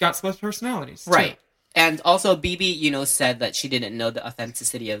he's got split personalities. Right. Too. And also, BB, said that she didn't know the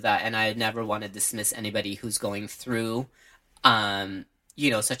authenticity of that, and I never want to dismiss anybody who's going through,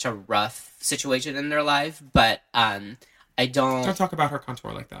 such a rough situation in their life, but I don't... Don't talk about her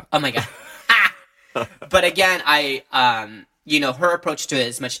contour like that. Oh my God. But again, her approach to it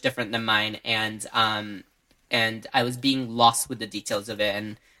is much different than mine, and I was being lost with the details of it,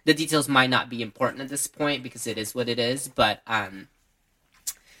 and the details might not be important at this point because it is what it is, but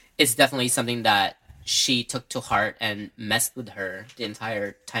it's definitely something that she took to heart and messed with her the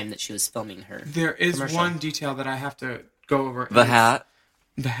entire time that she was filming her. There is commercial. one detail that I have to go over. The hat?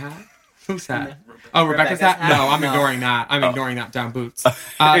 The hat? Whose hat? Oh, Rebecca's hat? No, I'm ignoring that. I'm ignoring that down boots.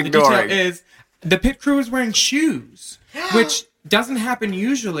 The detail is the pit crew is wearing shoes, which doesn't happen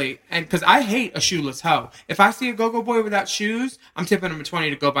usually, and because I hate a shoeless hoe. If I see a go-go boy without shoes, I'm tipping him a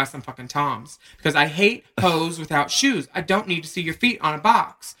 20 to go buy some fucking Toms, because I hate hoes without shoes. I don't need to see your feet on a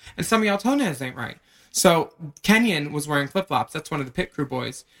box, and some of y'all toenails ain't right. So Kenyon was wearing flip-flops. That's one of the pit crew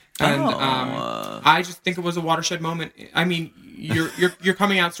boys, and I just think it was a watershed moment. I mean, your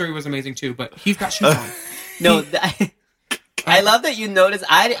coming out story was amazing too, but he's got shoes on. No, I love that you noticed.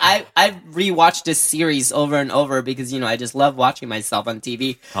 I rewatched this series over and over because I just love watching myself on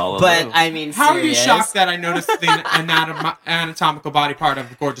TV. But I mean, how are you shocked that I noticed the anatomical body part of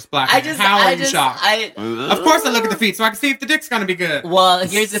the gorgeous black man? How are you shocked? Of course, I look at the feet so I can see if the dick's gonna be good. Well,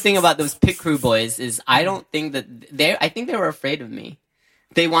 here's the thing about those pit crew boys is I don't think that I think they were afraid of me.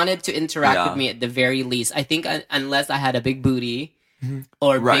 They wanted to interact with me at the very least. I think unless I had a big booty.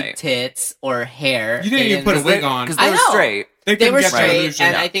 Or big tits or hair. You didn't even put a wig on because they were straight. They were straight,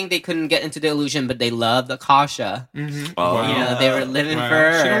 and I think they couldn't get into the illusion, but they loved the Kasha. Mm-hmm. Oh. They were living for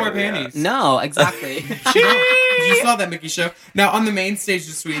her. She don't wear panties. No, exactly. You saw that Mickey show. Now on the main stage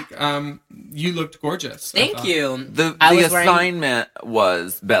this week, you looked gorgeous. Thank you. The assignment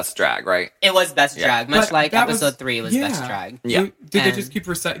was best drag, right? It was best drag, much like episode 3 was best drag. Yeah. Did they just keep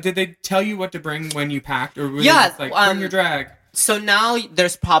did they tell you what to bring when you packed, or were they just bring your drag? So now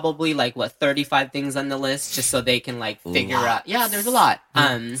there's probably 35 things on the list just so they can figure out. Yeah, there's a lot.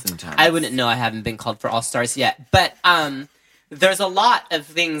 I wouldn't know. I haven't been called for All Stars yet, but there's a lot of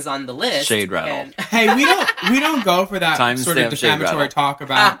things on the list. Shade rattle. Hey, we don't go for that sort of defamatory talk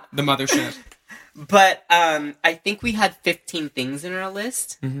about the mothership. But I think we had 15 things in our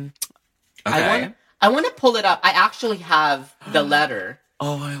list. Mm-hmm. Okay. I want to pull it up. I actually have the letter.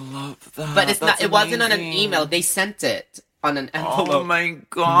 Oh, I love that. But it wasn't on an email. They sent it on an envelope. Oh my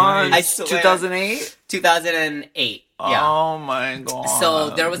god. I swear. 2008? 2008. Yeah. Oh my god.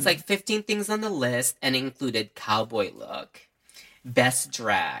 So there was 15 things on the list and included cowboy look, best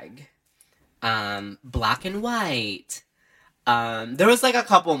drag, black and white. There was a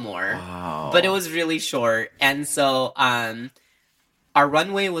couple more. Wow. But it was really short. And so our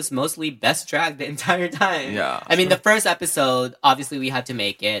runway was mostly best drag the entire time. Yeah. I mean, the first episode, obviously we had to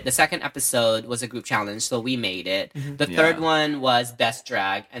make it. The second episode was a group challenge, so we made it. Mm-hmm. The third one was best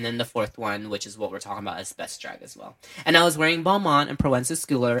drag, and then the fourth one, which is what we're talking about, is best drag as well. And I was wearing Beaumont and Provenza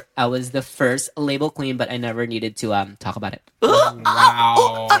Schooler. I was the first label queen, but I never needed to talk about it.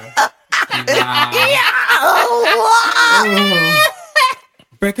 Wow.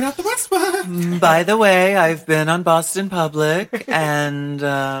 Breaking out the West one. By the way, I've been on Boston Public and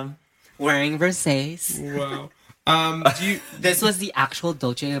wearing Versace. Wow. This was the actual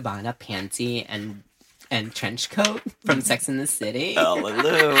Dolce & Gabbana panty and trench coat from Sex and the City.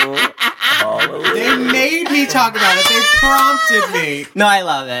 Hallelujah. They made me talk about it. They prompted me. No, I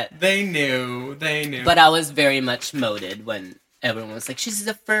love it. They knew. But I was very much moded when everyone was like, she's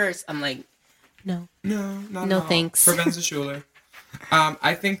the first. I'm like, no. No, thanks. Provenza Schooler.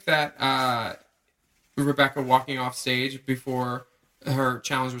 I think that Rebecca walking off stage before her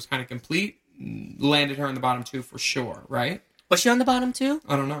challenge was kind of complete landed her in the bottom 2 for sure, right? Was she on the bottom 2?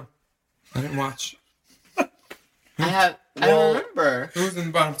 I don't know. I didn't watch. I don't remember. Who was in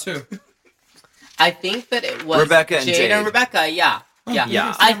the bottom 2? I think that it was Rebecca and Jade. and Rebecca, yeah.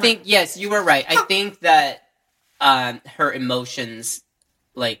 I think, yes, you were right. I think that her emotions,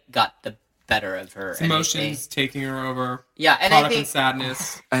 got the better of her. Emotions taking her over. Yeah, and caught I up think in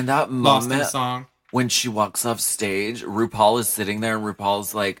sadness. And that lost in moment song. when she walks off stage, RuPaul is sitting there and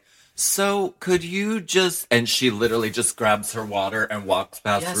RuPaul's like, so could you just... And she literally just grabs her water and walks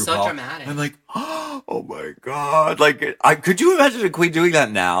past RuPaul. So dramatic. I'm like, oh my God. Could you imagine a queen doing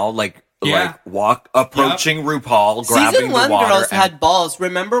that now? Approaching RuPaul, grabbing Season 1 the water. girls had balls.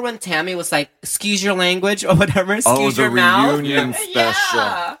 Remember when Tammy was like, excuse your language or whatever? Excuse your mouth? Reunion special.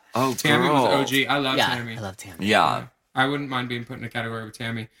 Yeah. Oh, Tammy girl. was OG. I love Tammy. I love Tammy. Yeah. I wouldn't mind being put in a category with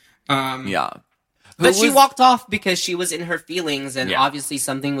Tammy. Yeah. But she walked off because she was in her feelings and Yeah. obviously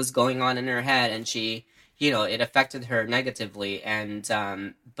something was going on in her head and she, it affected her negatively. And,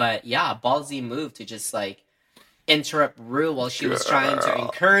 but yeah, ballsy move to just interrupt Ru while she was trying to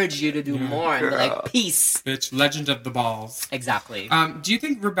encourage you to do more and be like, peace. Bitch, legend of the balls. Exactly. Do you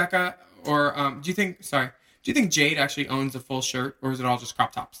think Rebecca or, do you think Jade actually owns a full shirt or is it all just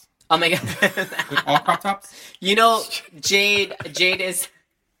crop tops? Oh my God. All crop tops?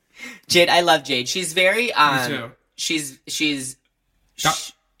 Jade, I love Jade. She's very, Me too. she's,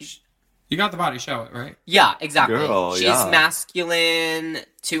 you got the body, show it, right? yeah, exactly. Girl, she's yeah. masculine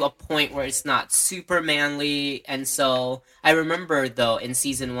to a point where it's not super manly. And so I remember though in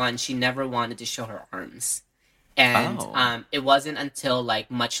season 1, she never wanted to show her arms. And it wasn't until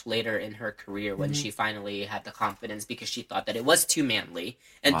much later in her career when she finally had the confidence because she thought that it was too manly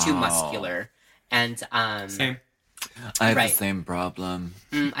and too muscular. And Same. I have the same problem.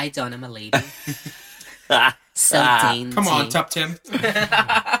 I don't. I'm a lady. So dainty. Come on, Top Tim.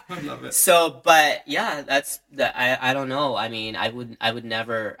 I love it. So, but yeah, that's the. I don't know. I mean, I would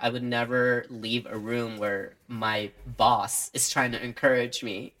never leave a room where my boss is trying to encourage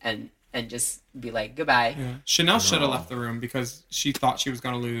me and just be like goodbye. Yeah. Chanel should have left the room because she thought she was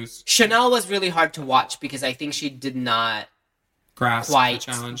going to lose. Chanel was really hard to watch because I think she did not grasp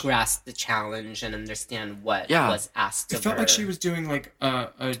the challenge and understand what was asked of her. It felt like she was doing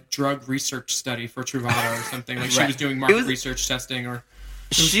a drug research study for Truvada or something. She was doing market research testing or...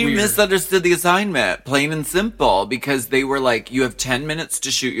 She misunderstood the assignment, plain and simple, because they were like, you have 10 minutes to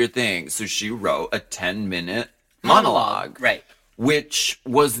shoot your thing. So she wrote a 10-minute monologue. Right. Which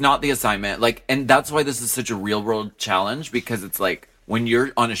was not the assignment. And that's why this is such a real-world challenge, because it's when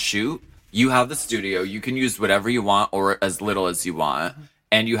you're on a shoot, you have the studio, you can use whatever you want or as little as you want,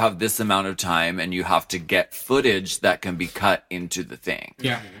 and you have this amount of time, and you have to get footage that can be cut into the thing.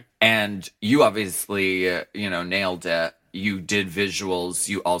 Yeah. And you obviously, nailed it. You did visuals.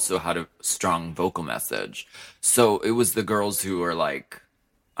 You also had a strong vocal message. So it was the girls who were like,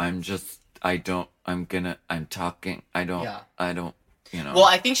 I'm talking. Well,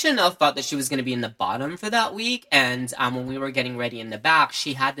 I think Chanel thought that she was going to be in the bottom for that week. And when we were getting ready in the back,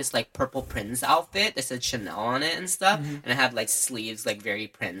 she had this purple Prince outfit that said Chanel on it and stuff. Mm-hmm. And it had sleeves, very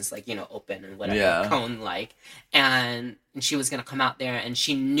Prince, open and whatever, cone-like. And she was going to come out there and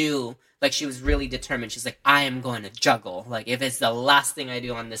she knew, she was really determined. She's like, I am going to juggle. If it's the last thing I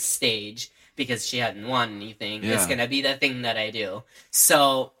do on this stage, because she hadn't won anything, it's going to be the thing that I do.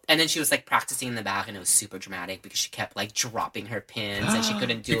 So, and then she was practicing in the back and it was super dramatic because she kept dropping her pins and she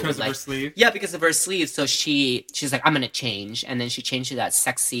couldn't do it. Because of her sleeve? Yeah, because of her sleeve. So she's like, I'm going to change. And then she changed to that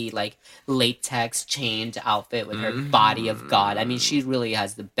sexy, latex chained outfit with her body of God. I mean, she really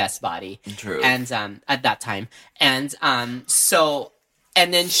has the best body. True. And, at that time. And, so,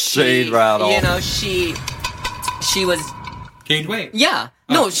 and then she, Shade rattle. she was... Can gained weight. Yeah.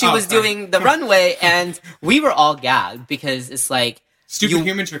 No, she was doing the runway, and we were all gagged because it's like... Stupid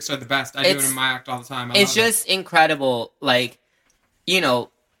human tricks are the best. I do it in my act all the time. It's just incredible. Like, you know,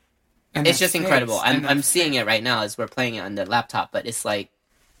 it's just incredible. I'm seeing it right now as we're playing it on the laptop, but it's like...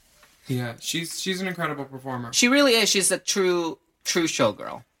 Yeah, she's an incredible performer. She really is. She's a true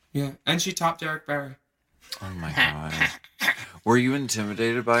showgirl. Yeah, and she topped Derek Barry. Oh my god. Were you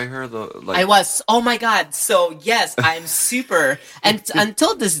intimidated by her? I was. Oh my god. So yes, I'm super, and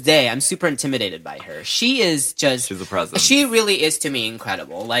until this day, I'm super intimidated by her. She is just. She's a presence. She really is to me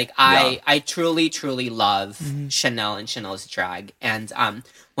incredible. Like I truly, truly love Chanel and Chanel's drag. And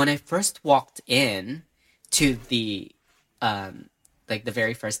when I first walked in to the like the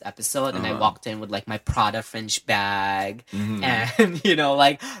very first episode, and I walked in with like my Prada fringe bag and you know,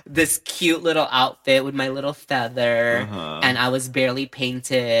 like this cute little outfit with my little feather, and I was barely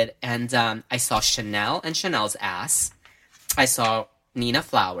painted, and I saw Chanel and Chanel's ass, I saw Nina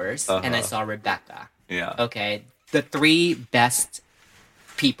Flowers, and I saw Rebecca. Yeah. Okay, the 3 best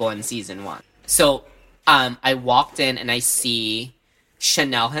people in season 1. So I walked in and I see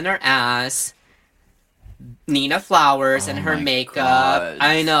Chanel and her ass, Nina Flowers and her makeup. God.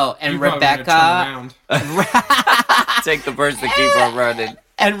 I know. And Rebecca. Take the person to keep on running.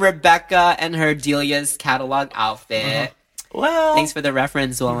 And Rebecca and her Delia's catalog outfit. Well, thanks for the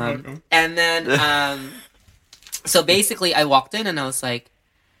reference, Willem. And then, so basically, I walked in and I was like,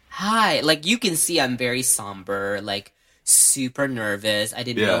 "Hi." Like you can see, I'm very somber, like super nervous. I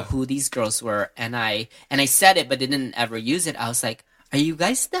didn't know who these girls were, and I said it, but didn't ever use it. I was like, "Are you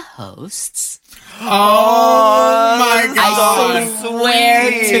guys the hosts?" Oh my god! I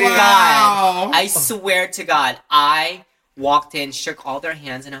swear to God. I swear to God. I walked in, shook all their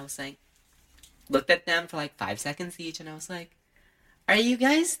hands, and I was like, looked at them for like 5 seconds each, and I was like, "Are you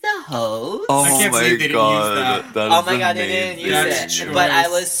guys the hosts?" Oh I can't my believe they didn't use that. Oh my god, they didn't use That's it. choice. But I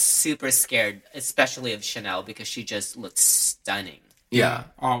was super scared, especially of Chanel, because she just looked stunning. Yeah,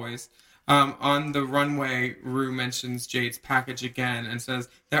 always. On the runway, Rue mentions Jade's package again and says,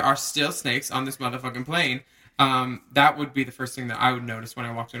 "There are still snakes on this motherfucking plane." That would be the first thing that I would notice when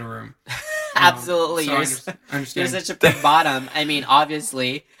I walked in a room. Absolutely. So I understand. You're such a big bottom. I mean,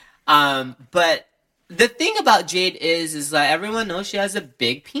 obviously. But the thing about Jade is that everyone knows she has a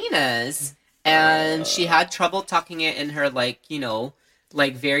big penis. And she had trouble tucking it in her, like, you know,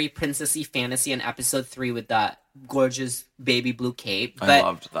 like very princessy fantasy in episode 3 with that gorgeous baby blue cape. But I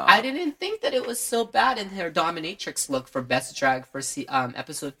loved that. I didn't think that it was so bad in her dominatrix look for best drag for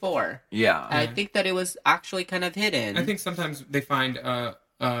episode 4. Yeah. I think that it was actually kind of hidden. I think sometimes they find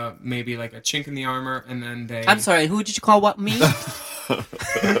maybe like a chink in the armor, and then they... I'm sorry, who did you call what, me?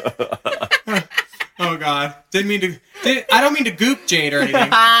 Oh god, I don't mean to goop Jade or anything.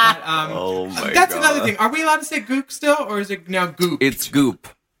 But, oh my god, that's another thing. Are we allowed to say goop still, or is it now goop? It's goop.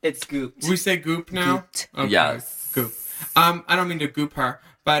 It's goop. We say goop now. Gooped. Okay. Yes. Goop. I don't mean to goop her,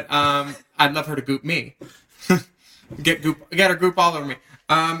 but I'd love her to goop me. Get her goop all over me.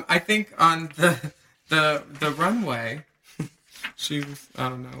 I think on the runway, she was. I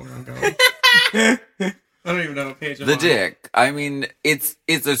don't know where I'm going. I don't even know what page I'm The on. dick. I mean, it's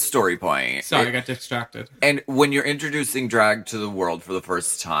a story point. Sorry, I got distracted. And when you're introducing drag to the world for the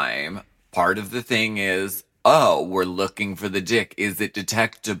first time, part of the thing is, oh, we're looking for the dick. Is it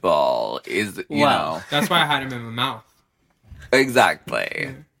detectable? Is it, you know? That's why I had him in my mouth.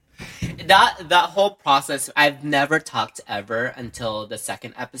 Exactly. That whole process, I've never talked ever until the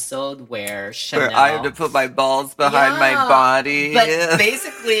second episode where Chanel... Where I have to put my balls behind my body. But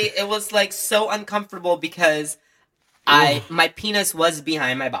basically, it was like so uncomfortable because my penis was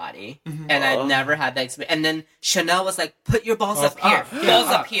behind my body, and I'd never had that experience. And then Chanel was like, "Put your balls up here, balls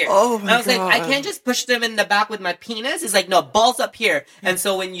up here." Oh my and I was God. like, "I can't just push them in the back with my penis." It's like, "No, balls up here." And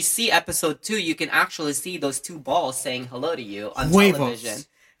so when you see episode 2, you can actually see those 2 balls saying hello to you on Huevos. television.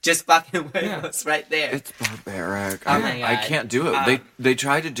 Just fucking huevos right there. It's barbaric. Oh my I God. can't do it. They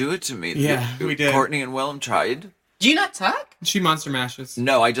tried to do it to me. Yeah, we did. Courtney and Willem tried. Do you not tuck? She monster mashes.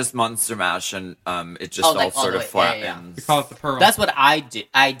 No, I just monster mash, and it just Oh, all like, all sort the of way. flattens. Yeah, yeah. We call it the pearl. That's what I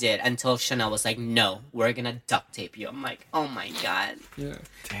did until Chanel was like, "No, we're gonna duct tape you." I'm like, "Oh my god." Yeah.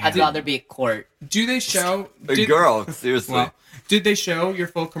 I'd rather be at court. Do they show... Girl, seriously. Well, did they show your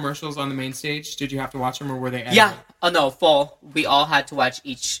full commercials on the main stage? Did you have to watch them, or were they edited? Yeah. Oh no, full. We all had to watch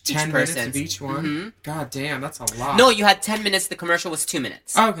each 10 person. minutes of each one? God damn, that's a lot. No, you had 10 minutes. The commercial was 2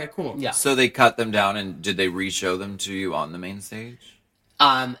 minutes. Okay, cool. Yeah. So they cut them down, and did they re-show them to you on the main stage?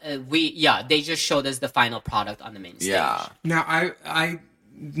 They just showed us the final product on the main stage. Yeah. Now,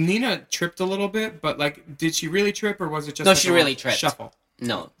 Nina tripped a little bit, but, like, did she really trip, or was it just No, like she a really little tripped. shuffle?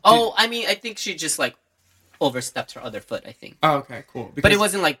 No. Oh, I mean, I think she just like overstepped her other foot, I think. Oh, okay, cool. But it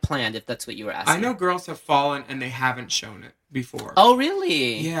wasn't like planned, if that's what you were asking. I know girls have fallen and they haven't shown it before. Oh,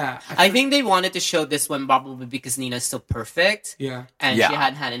 really? Yeah. I think they wanted to show this one probably because Nina's so perfect. Yeah. And she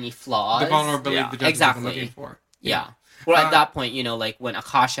hadn't had any flaws. The vulnerability the judges have been looking for. Yeah. Well, at that point, you know, like when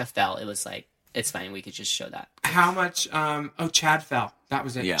Akasha fell, it was like, it's fine. We could just show that. How much? Chad fell. That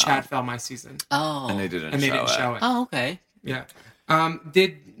was it. Yeah. Chad fell my season. Oh. And they didn't show it. Oh, okay. Yeah.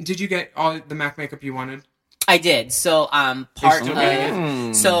 Did you get all the MAC makeup you wanted? I did. So,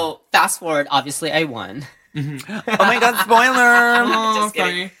 so fast forward, obviously I won. Mm-hmm. Oh my God, spoiler! Just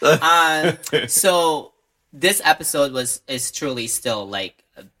kidding. So this episode is truly still like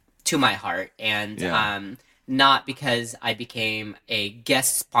to my heart, and not because I became a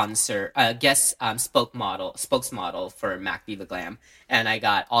guest spokesmodel for MAC Viva Glam, and I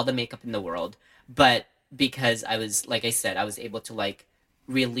got all the makeup in the world, but because I was, like I said, I was able to like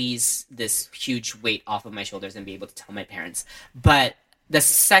release this huge weight off of my shoulders and be able to tell my parents. But the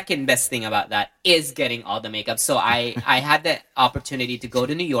second best thing about that is getting all the makeup. So I had the opportunity to go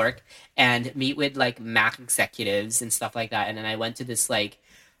to New York and meet with like MAC executives and stuff like that. And then I went to this like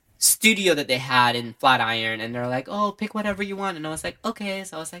studio that they had in Flatiron, and they're like, oh, pick whatever you want. And I was like, okay.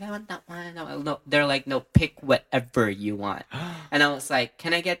 So I was like, I want that one. No. They're like, no, pick whatever you want. And I was like,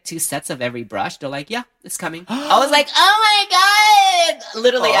 can I get 2 sets of every brush? They're like, yeah, it's coming. I was like, oh my God.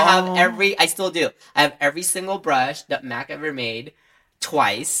 Literally, I still do. I have every single brush that MAC ever made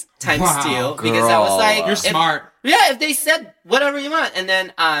twice times 2, because I was like, you're smart. Yeah, if they said whatever you want, and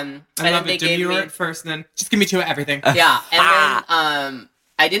then I love it. Demure it first, and then just give me 2 of everything. Yeah, and then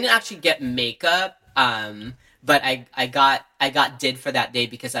I didn't actually get makeup, but I got did for that day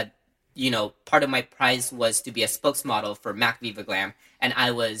because part of my prize was to be a spokesmodel for MAC Viva Glam, and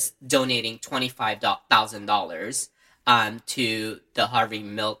I was donating $25,000 to the Harvey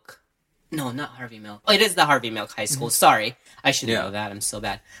Milk. No, not Harvey Milk. Oh, it is the Harvey Milk High School. Sorry, I should know that. I'm so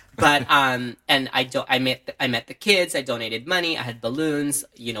bad. But and I met the kids. I donated money. I had balloons.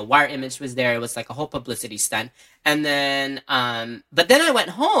 Wire Image was there. It was like a whole publicity stunt. And then, but then I went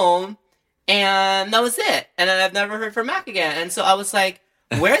home, and that was it. And then I've never heard from MAC again. And so I was like,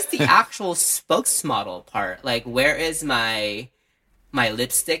 where's the actual spokesmodel part? Like, where is my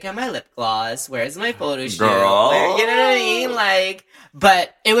lipstick and my lip gloss? Where's my photo shoot? Girl. You know what I mean? Like,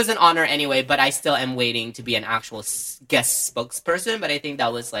 but it was an honor anyway, but I still am waiting to be an actual guest spokesperson, but I think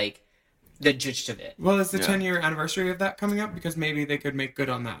that was like the gist of it. Well, is the 10-year anniversary of that coming up? Because maybe they could make good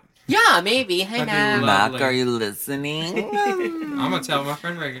on that. Yeah, maybe. Hey, man. MAC, are you listening? I'm going to tell my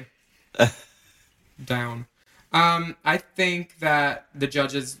friend Reagan. Down. I think that the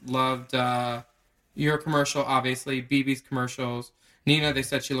judges loved your commercial, obviously, BB's commercials. Nina, they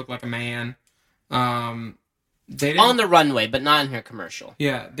said she looked like a man. They didn't, on the runway, but not in her commercial.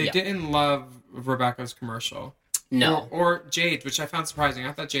 Yeah, they didn't love Rebecca's commercial. No. Or Jade's, which I found surprising.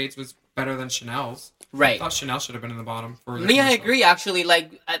 I thought Jade's was better than Chanel's. Right. I thought Chanel should have been in the bottom. For the I agree, actually.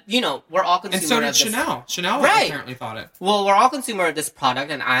 Like, we're all consumers. And so did Chanel. Chanel apparently thought it. Well, we're all consumer of this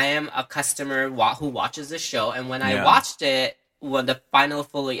product, and I am a customer who watches the show. And when I watched it, when the final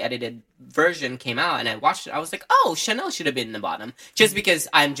fully edited version came out and I watched it, I was like, oh, Chanel should have been in the bottom. Just because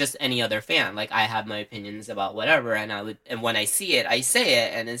I'm just any other fan. Like, I have my opinions about whatever, and when I see it, I say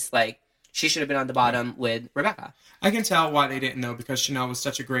it, and it's like, she should have been on the bottom with Rebecca. I can tell why they didn't know, because Chanel was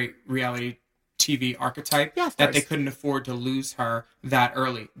such a great reality TV archetype that they couldn't afford to lose her that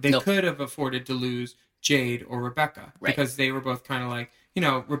early. They could have afforded to lose Jade or Rebecca, because they were both kind of like,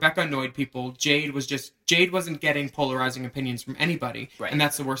 Rebecca annoyed people. Jade wasn't getting polarizing opinions from anybody. Right. And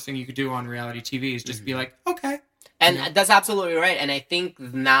that's the worst thing you could do on reality TV is just be like, okay. And that's absolutely right. And I think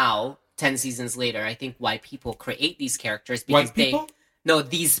now, 10 seasons later, I think why people create these characters because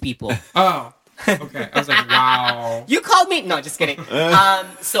these people. Oh. Okay. I was like, wow. You called me? No, just kidding.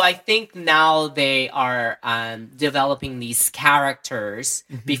 So I think now they are developing these characters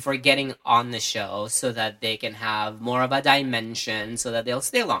before getting on the show so that they can have more of a dimension so that they'll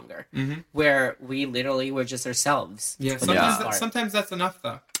stay longer. Where we literally were just ourselves. Yeah, sometimes that's enough,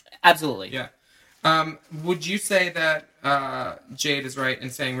 though. Absolutely. Yeah. Would you say that Jade is right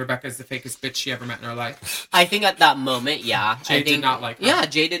in saying Rebecca is the fakest bitch she ever met in her life? I think at that moment, yeah. Jade did not like her. Yeah,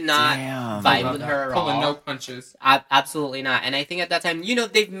 Jade did not vibe with her at all. Pulling no punches. Absolutely not. And I think at that time,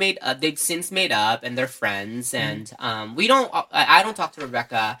 they've since made up and they're friends. And I don't talk to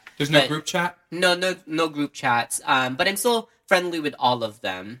Rebecca. There's no group chat? No group chats. But I'm still friendly with all of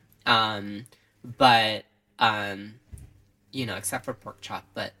them. Except for Pork Chop,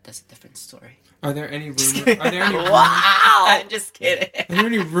 but that's a different story. Are there any rumors? Wow! I'm just kidding. Are there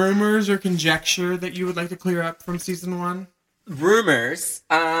any rumors or conjecture that you would like to clear up from season 1? Rumors?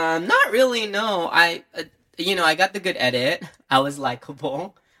 Not really. No. I got the good edit. I was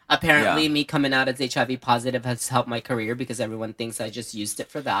likable. Apparently, me coming out as HIV positive has helped my career because everyone thinks I just used it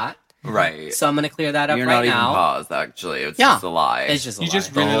for that. Right. So I'm going to clear that up You're right now. You're not even paused, actually. It's just a lie. It's just a lie. You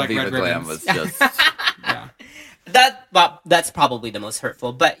just really like red Glam ribbons. was just... That's probably the most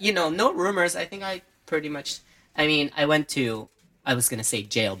hurtful. But, no rumors. I think I pretty much... I went to... I was going to say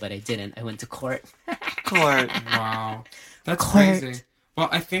jail, but I didn't. I went to court. Court. Wow. That's crazy. Well,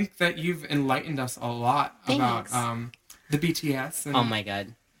 I think that you've enlightened us a lot about the BTS. And, oh, my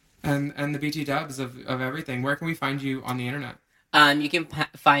God. And the BT dubs of everything. Where can we find you on the internet? You can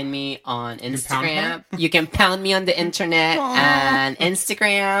find me on Instagram. You can pound me on the internet and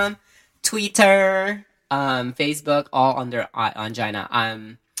Instagram, Twitter, Facebook, all under Angina.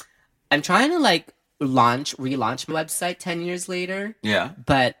 I'm trying to relaunch my website 10 years later. Yeah.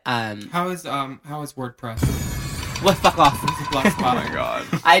 But how is WordPress? Well, fuck off. Oh my God.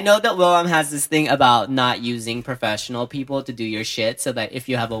 I know that Willem has this thing about not using professional people to do your shit, so that if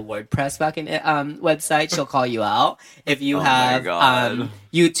you have a WordPress fucking website, she'll call you out. If you have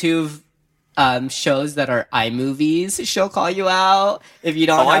YouTube shows that are iMovies, she'll call you out. If you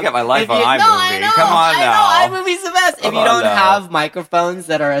don't, I get my life on iMovie. I Come on now. I know iMovie's the best. If you don't have microphones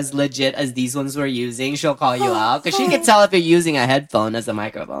that are as legit as these ones we're using, she'll call you out because she can tell if you're using a headphone as a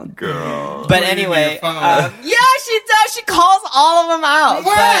microphone. Girl. But anyway, yeah, she does. She calls all of them out.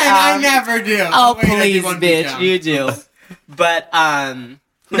 When? I never do. Oh, please, bitch, you do. But no,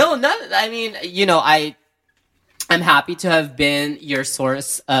 I mean, I'm happy to have been your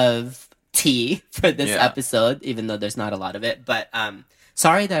source of tea for this episode, even though there's not a lot of it. But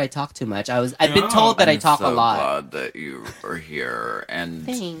sorry that I talk too much. I've been told that I talk a lot. I'm glad that you are here. And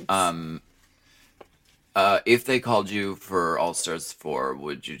thanks. If they called you for All Stars 4,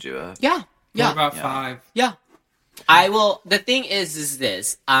 would you do it? Yeah. Yeah. What about 5? Yeah. I will. The thing is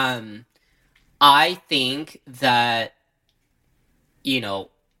this. I think that,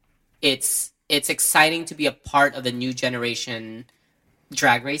 it's exciting to be a part of the new generation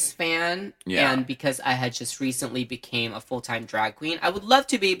Drag Race fan. Yeah. And because I had just recently became a full-time drag queen, I would love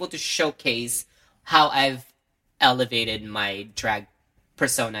to be able to showcase how I've elevated my drag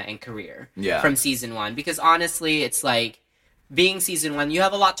persona and career from season 1. Because honestly, it's like, being season 1, you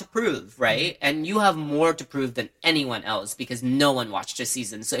have a lot to prove, right? And you have more to prove than anyone else because no one watched your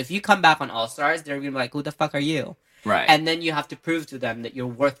season. So if you come back on All Stars, they're going to be like, who the fuck are you? Right. And then you have to prove to them that you're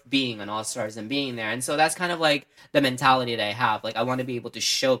worth being on All Stars and being there. And so that's kind of like the mentality that I have. Like, I want to be able to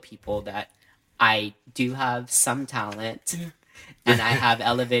show people that I do have some talent and I have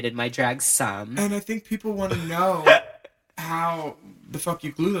elevated my drag some. And I think people want to know how the fuck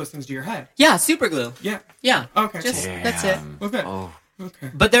you glue those things to your head. Yeah, super glue. Yeah. Yeah. Okay. That's it. Okay. Oh.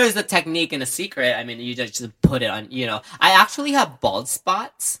 Okay. But there's a technique and a secret. I mean, you just put it on, I actually have bald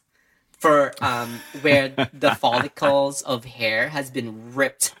spots for where the follicles of hair has been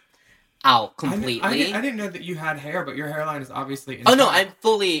ripped out completely. I didn't know that you had hair, but your hairline is obviously intact. Oh no,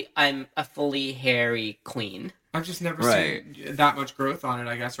 I'm a fully hairy queen. I've just never seen that much growth on it,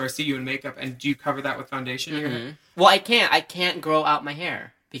 I guess. Where I see you in makeup, and do you cover that with foundation? Mm-hmm. Well, I can't grow out my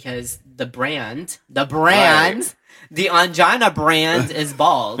hair because the brand, the Angina brand is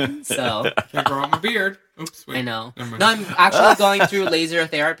bald. So can't grow out my beard. Oops, wait. I know. No, I'm actually going through laser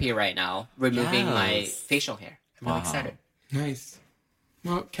therapy right now, removing my facial hair. I'm really excited. Nice.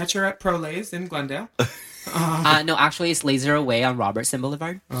 Well, catch her at ProLays in Glendale. No, actually, it's Laser Away on Robertson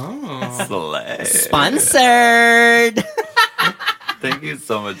Boulevard. Oh. Sponsored! Thank you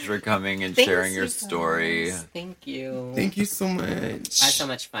so much for coming and sharing your story. Thank you. Thank you so much. I had so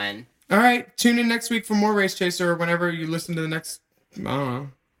much fun. All right, tune in next week for more Race Chaser or whenever you listen to the next, I don't know,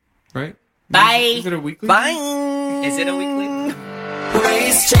 right? Bye! Is it a weekly? Bye! Is it a weekly?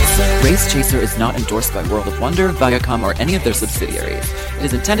 Race Chaser. Race Chaser is not endorsed by World of Wonder, Viacom, or any of their subsidiaries. It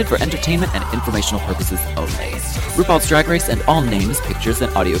is intended for entertainment and informational purposes only. RuPaul's Drag Race and all names, pictures,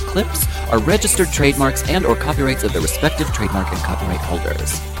 and audio clips are registered trademarks and or copyrights of their respective trademark and copyright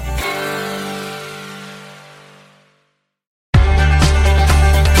holders.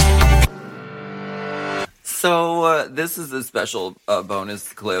 So this is a special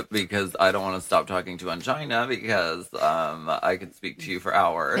bonus clip because I don't want to stop talking to Angina because I could speak to you for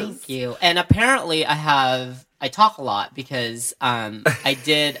hours. Thank you. And apparently I talk a lot because I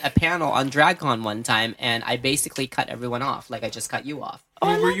did a panel on DragCon one time and I basically cut everyone off. Like I just cut you off.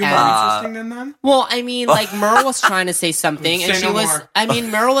 Oh, were you more interesting than them? Well, I mean, like Merle was trying to say something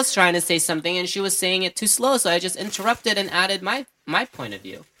and Merle was trying to say something and she was saying it too slow. So I just interrupted and added my point of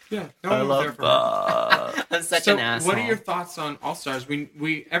view. Yeah, no I one was love there for her. that. I'm such So an asshole. what are your thoughts on All Stars?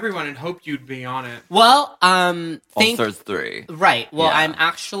 Everyone had hoped you'd be on it. Well, All Stars 3. Right. Well, Yeah. I'm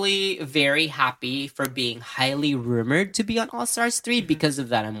actually very happy for being highly rumored to be on All Stars 3 because of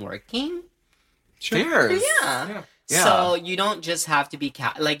that. I'm working. Cheers. Yeah. Yeah. So you don't just have to be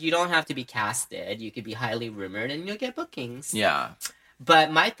you don't have to be casted. You could be highly rumored and you'll get bookings. Yeah.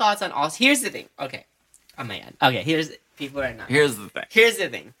 But my thoughts on All. Here's the thing. Okay. On my end. Okay. People are not. Here's the thing. Here's the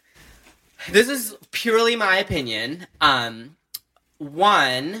thing. This is purely my opinion.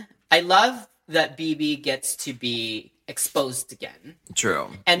 One, I love that BB gets to be exposed again.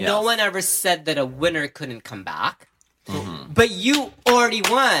 True. And no Yes. one ever said that a winner couldn't come back. Mhm. But you already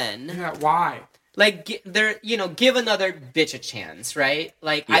won. Yeah, why? Like, give another bitch a chance, right?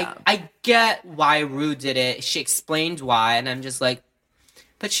 Like, Yeah. I get why Rue did it. She explained why, and I'm just like,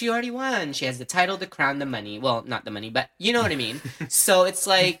 but she already won. She has the title, the crown, the money. Well, not the money, but you know what I mean. So it's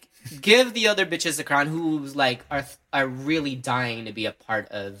like, give the other bitches a crown who's like are really dying to be a part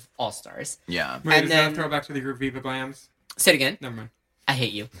of All Stars. Yeah. Wait, And is then that a throwback to the group Viva Glams? say it again. Never mind. I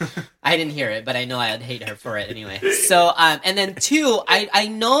hate you. I didn't hear it, but I know I'd hate her for it anyway. So, and then two, I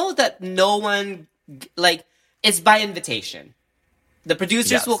know that no one, like, it's by invitation. The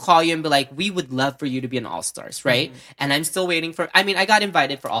producers Yes. will call you and be like, we would love for you to be an All-Stars, right? And I'm still waiting for, I got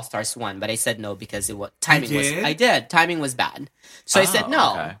invited for All-Stars 1, but I said no because timing was bad. So I said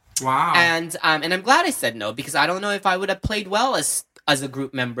no. Okay. Wow. And I'm glad I said no because I don't know if I would have played well as a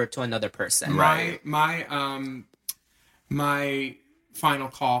group member to another person. Right. My final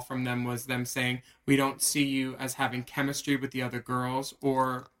call from them was them saying, we don't see you as having chemistry with the other girls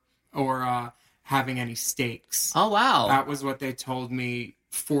or having any stakes. Oh, wow. That was what they told me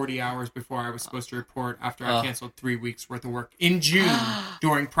 40 hours before I was supposed to report after I canceled 3 weeks worth of work in June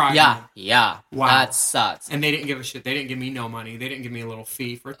during Pride Month. Yeah. Wow. That sucks. And they didn't give a shit. They didn't give me no money. They didn't give me a little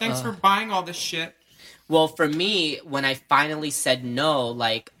fee for thanks for buying all this shit. Well, for me, when I finally said no,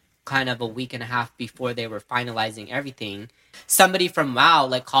 like kind of a week and a half before they were finalizing everything, somebody from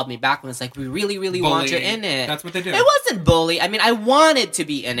WoW called me back and was like, we really, really want you in it. That's what they do. It wasn't bully. I mean, I wanted to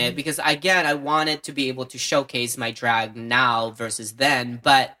be in it because, again, I wanted to be able to showcase my drag now versus then,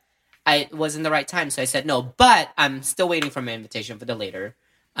 but it wasn't the right time, so I said no. But I'm still waiting for my invitation for the later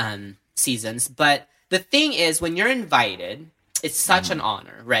seasons. But the thing is, when you're invited, it's such an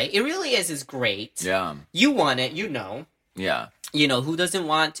honor, right? It really is. It's great. Yeah. You want it, you know. Yeah. You know, who doesn't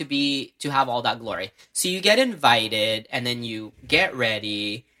want to have all that glory? So you get invited, and then you get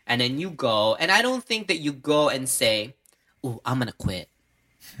ready, and then you go. And I don't think that you go and say, ooh, I'm going to quit.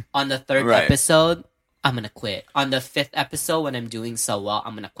 On the third episode, I'm going to quit. On the fifth episode, when I'm doing so well,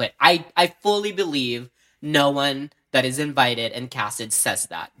 I'm going to quit. I fully believe no one that is invited and casted says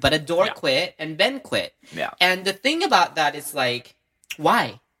that. But Adore quit, and Ben quit. Yeah. And the thing about that is, like,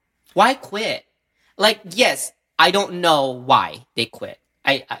 why? Why quit? Like, yes, I don't know why they quit.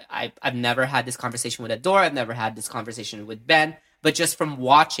 I've never had this conversation with Adore. I've never had this conversation with Ben. But just from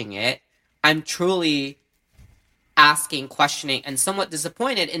watching it, I'm truly asking, questioning, and somewhat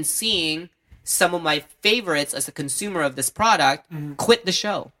disappointed in seeing some of my favorites as a consumer of this product quit the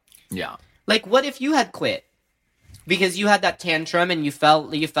show. Yeah. Like, what if you had quit? Because you had that tantrum and you felt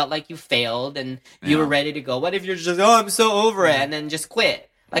like you failed and you were ready to go. What if you're just, I'm so over it, and then just quit?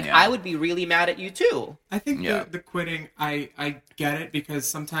 Like, I would be really mad at you, too. I think the quitting, I get it, because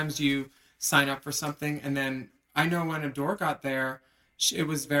sometimes you sign up for something, and then I know when Adore got there, it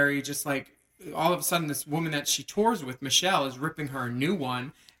was very just like, all of a sudden this woman that she tours with, Michelle, is ripping her a new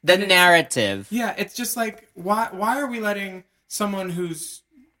one. The narrative. Yeah, it's just like, why are we letting someone who's,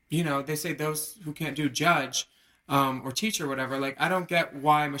 they say those who can't do judge or teach or whatever. Like, I don't get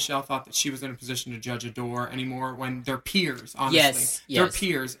why Michelle thought that she was in a position to judge Adore anymore when they're peers, honestly. Yes. They're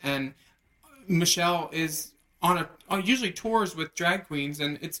peers. And Michelle is usually tours with drag queens,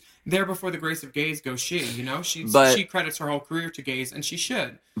 and it's there before the grace of gays goes she, she credits her whole career to gays, and she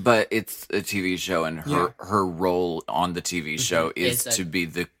should. But it's a TV show, and her role on the TV show is to be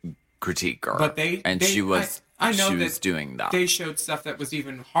the critiquer. But she was doing that. They showed stuff that was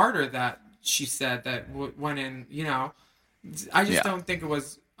even harder that she said that went in, I just don't think it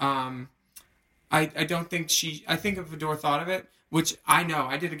was, I don't think I think if Adore thought of it, which I know,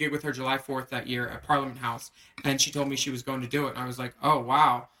 I did a gig with her July 4th that year at Parliament House, and she told me she was going to do it, and I was like, oh,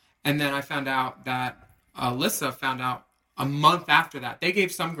 wow. And then I found out that Alyssa found out a month after that. They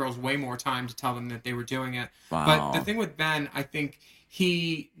gave some girls way more time to tell them that they were doing it. Wow. But the thing with Ben, I think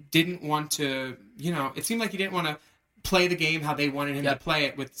he didn't want to, it seemed like he didn't want to play the game how they wanted him to play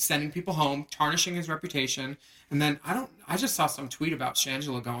it, with sending people home, tarnishing his reputation. And then I just saw some tweet about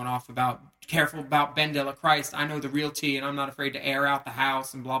Shangela going off about careful about Ben de la Christ. I know the real tea, and I'm not afraid to air out the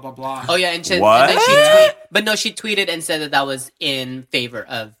house and blah, blah, blah. Oh, yeah. And she tweeted and said that was in favor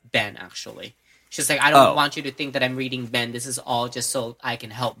of Ben, actually. She's like, I don't want you to think that I'm reading Ben. This is all just so I can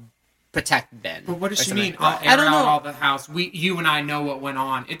help protect Ben. But what does she mean? I'll air out all the house. You and I know what went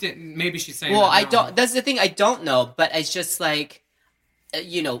on. It didn't. Maybe she's saying. Well, I don't. That's the thing. I don't know. But it's just like,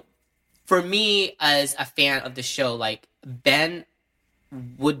 for me as a fan of the show, like Ben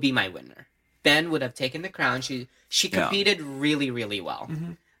would be my winner. Ben would have taken the crown. She competed really, really well.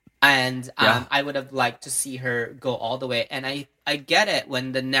 Mm-hmm. And I would have liked to see her go all the way. And I get it.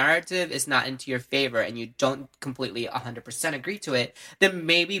 When the narrative is not into your favor and you don't completely 100% agree to it, then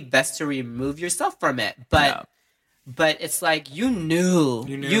maybe best to remove yourself from it. But it's like you knew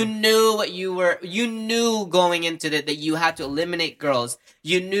what you knew going into it, that you had to eliminate girls.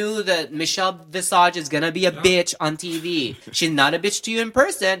 You knew that Michelle Visage is going to be a bitch on TV. She's not a bitch to you in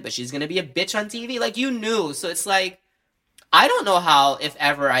person, but she's going to be a bitch on TV. Like, you knew. So it's like, I don't know how, if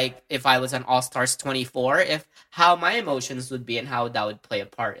I was on All Stars 24, how my emotions would be and how that would play a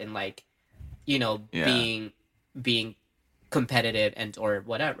part in, like, being competitive and or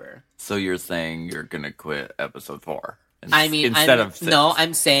whatever. So you're saying you're gonna quit episode 4? Instead of 6. No,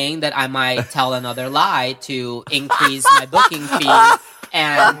 I'm saying that I might tell another lie to increase my booking fee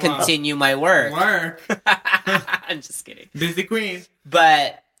and continue my work. I'm just kidding. Busy queen.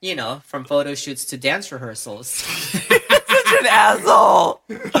 But from photo shoots to dance rehearsals. An asshole.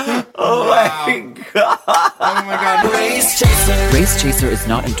 Oh my god. Oh my god. Race Chaser. Race Chaser is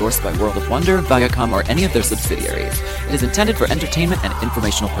not endorsed by World of Wonder, Viacom, or any of their subsidiaries. It is intended for entertainment and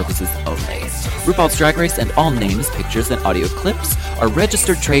informational purposes only. RuPaul's Drag Race and all names, pictures, and audio clips are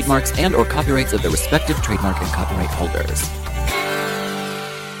registered trademarks and or copyrights of their respective trademark and copyright holders.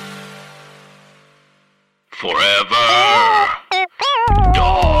 Forever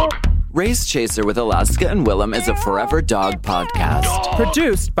Dog. Race Chaser with Alaska and Willem is a Forever Dog podcast.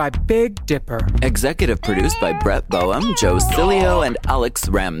 Produced by Big Dipper. Executive produced by Brett Boehm, Joe Cilio, and Alex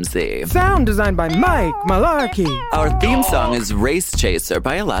Ramsey. Sound designed by Mike Malarkey. Our theme song is Race Chaser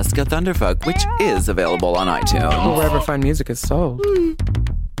by Alaska Thunderfuck, which is available on iTunes. Wherever fine music is sold.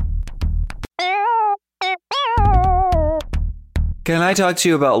 Can I talk to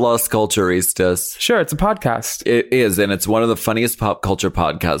you about Las Culturistas? Sure, it's a podcast. It is, and it's one of the funniest pop culture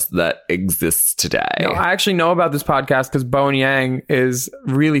podcasts that exists today. No, I actually know about this podcast because Bowen Yang is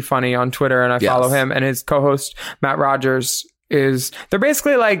really funny on Twitter, and I follow him, and his co-host, Matt Rogers, they're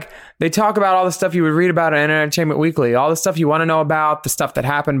basically like, they talk about all the stuff you would read about in Entertainment Weekly, all the stuff you want to know about, the stuff that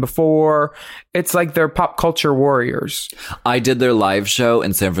happened before. It's like they're pop culture warriors. I did their live show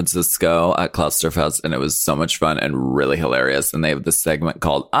in San Francisco at Clusterfest, and it was so much fun and really hilarious. And they have this segment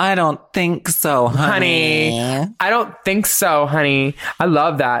called I Don't Think So, Honey. I don't think so, honey. I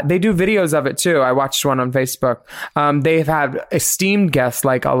love that. They do videos of it too. I watched one on Facebook. They've had esteemed guests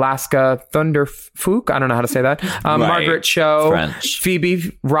like Alaska Thunderfuck. I don't know how to say that. Margaret Cho, French.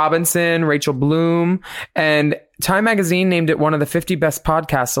 Phoebe Robinson, Rachel Bloom, and Time Magazine named it one of the 50 best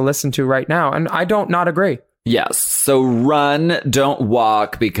podcasts to listen to right now. And I don't not agree. Yes. So run, don't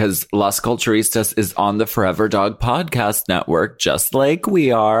walk, because Las Culturistas is on the Forever Dog Podcast Network, just like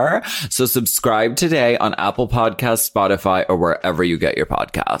we are. So subscribe today on Apple Podcasts, Spotify, or wherever you get your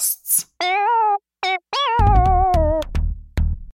podcasts.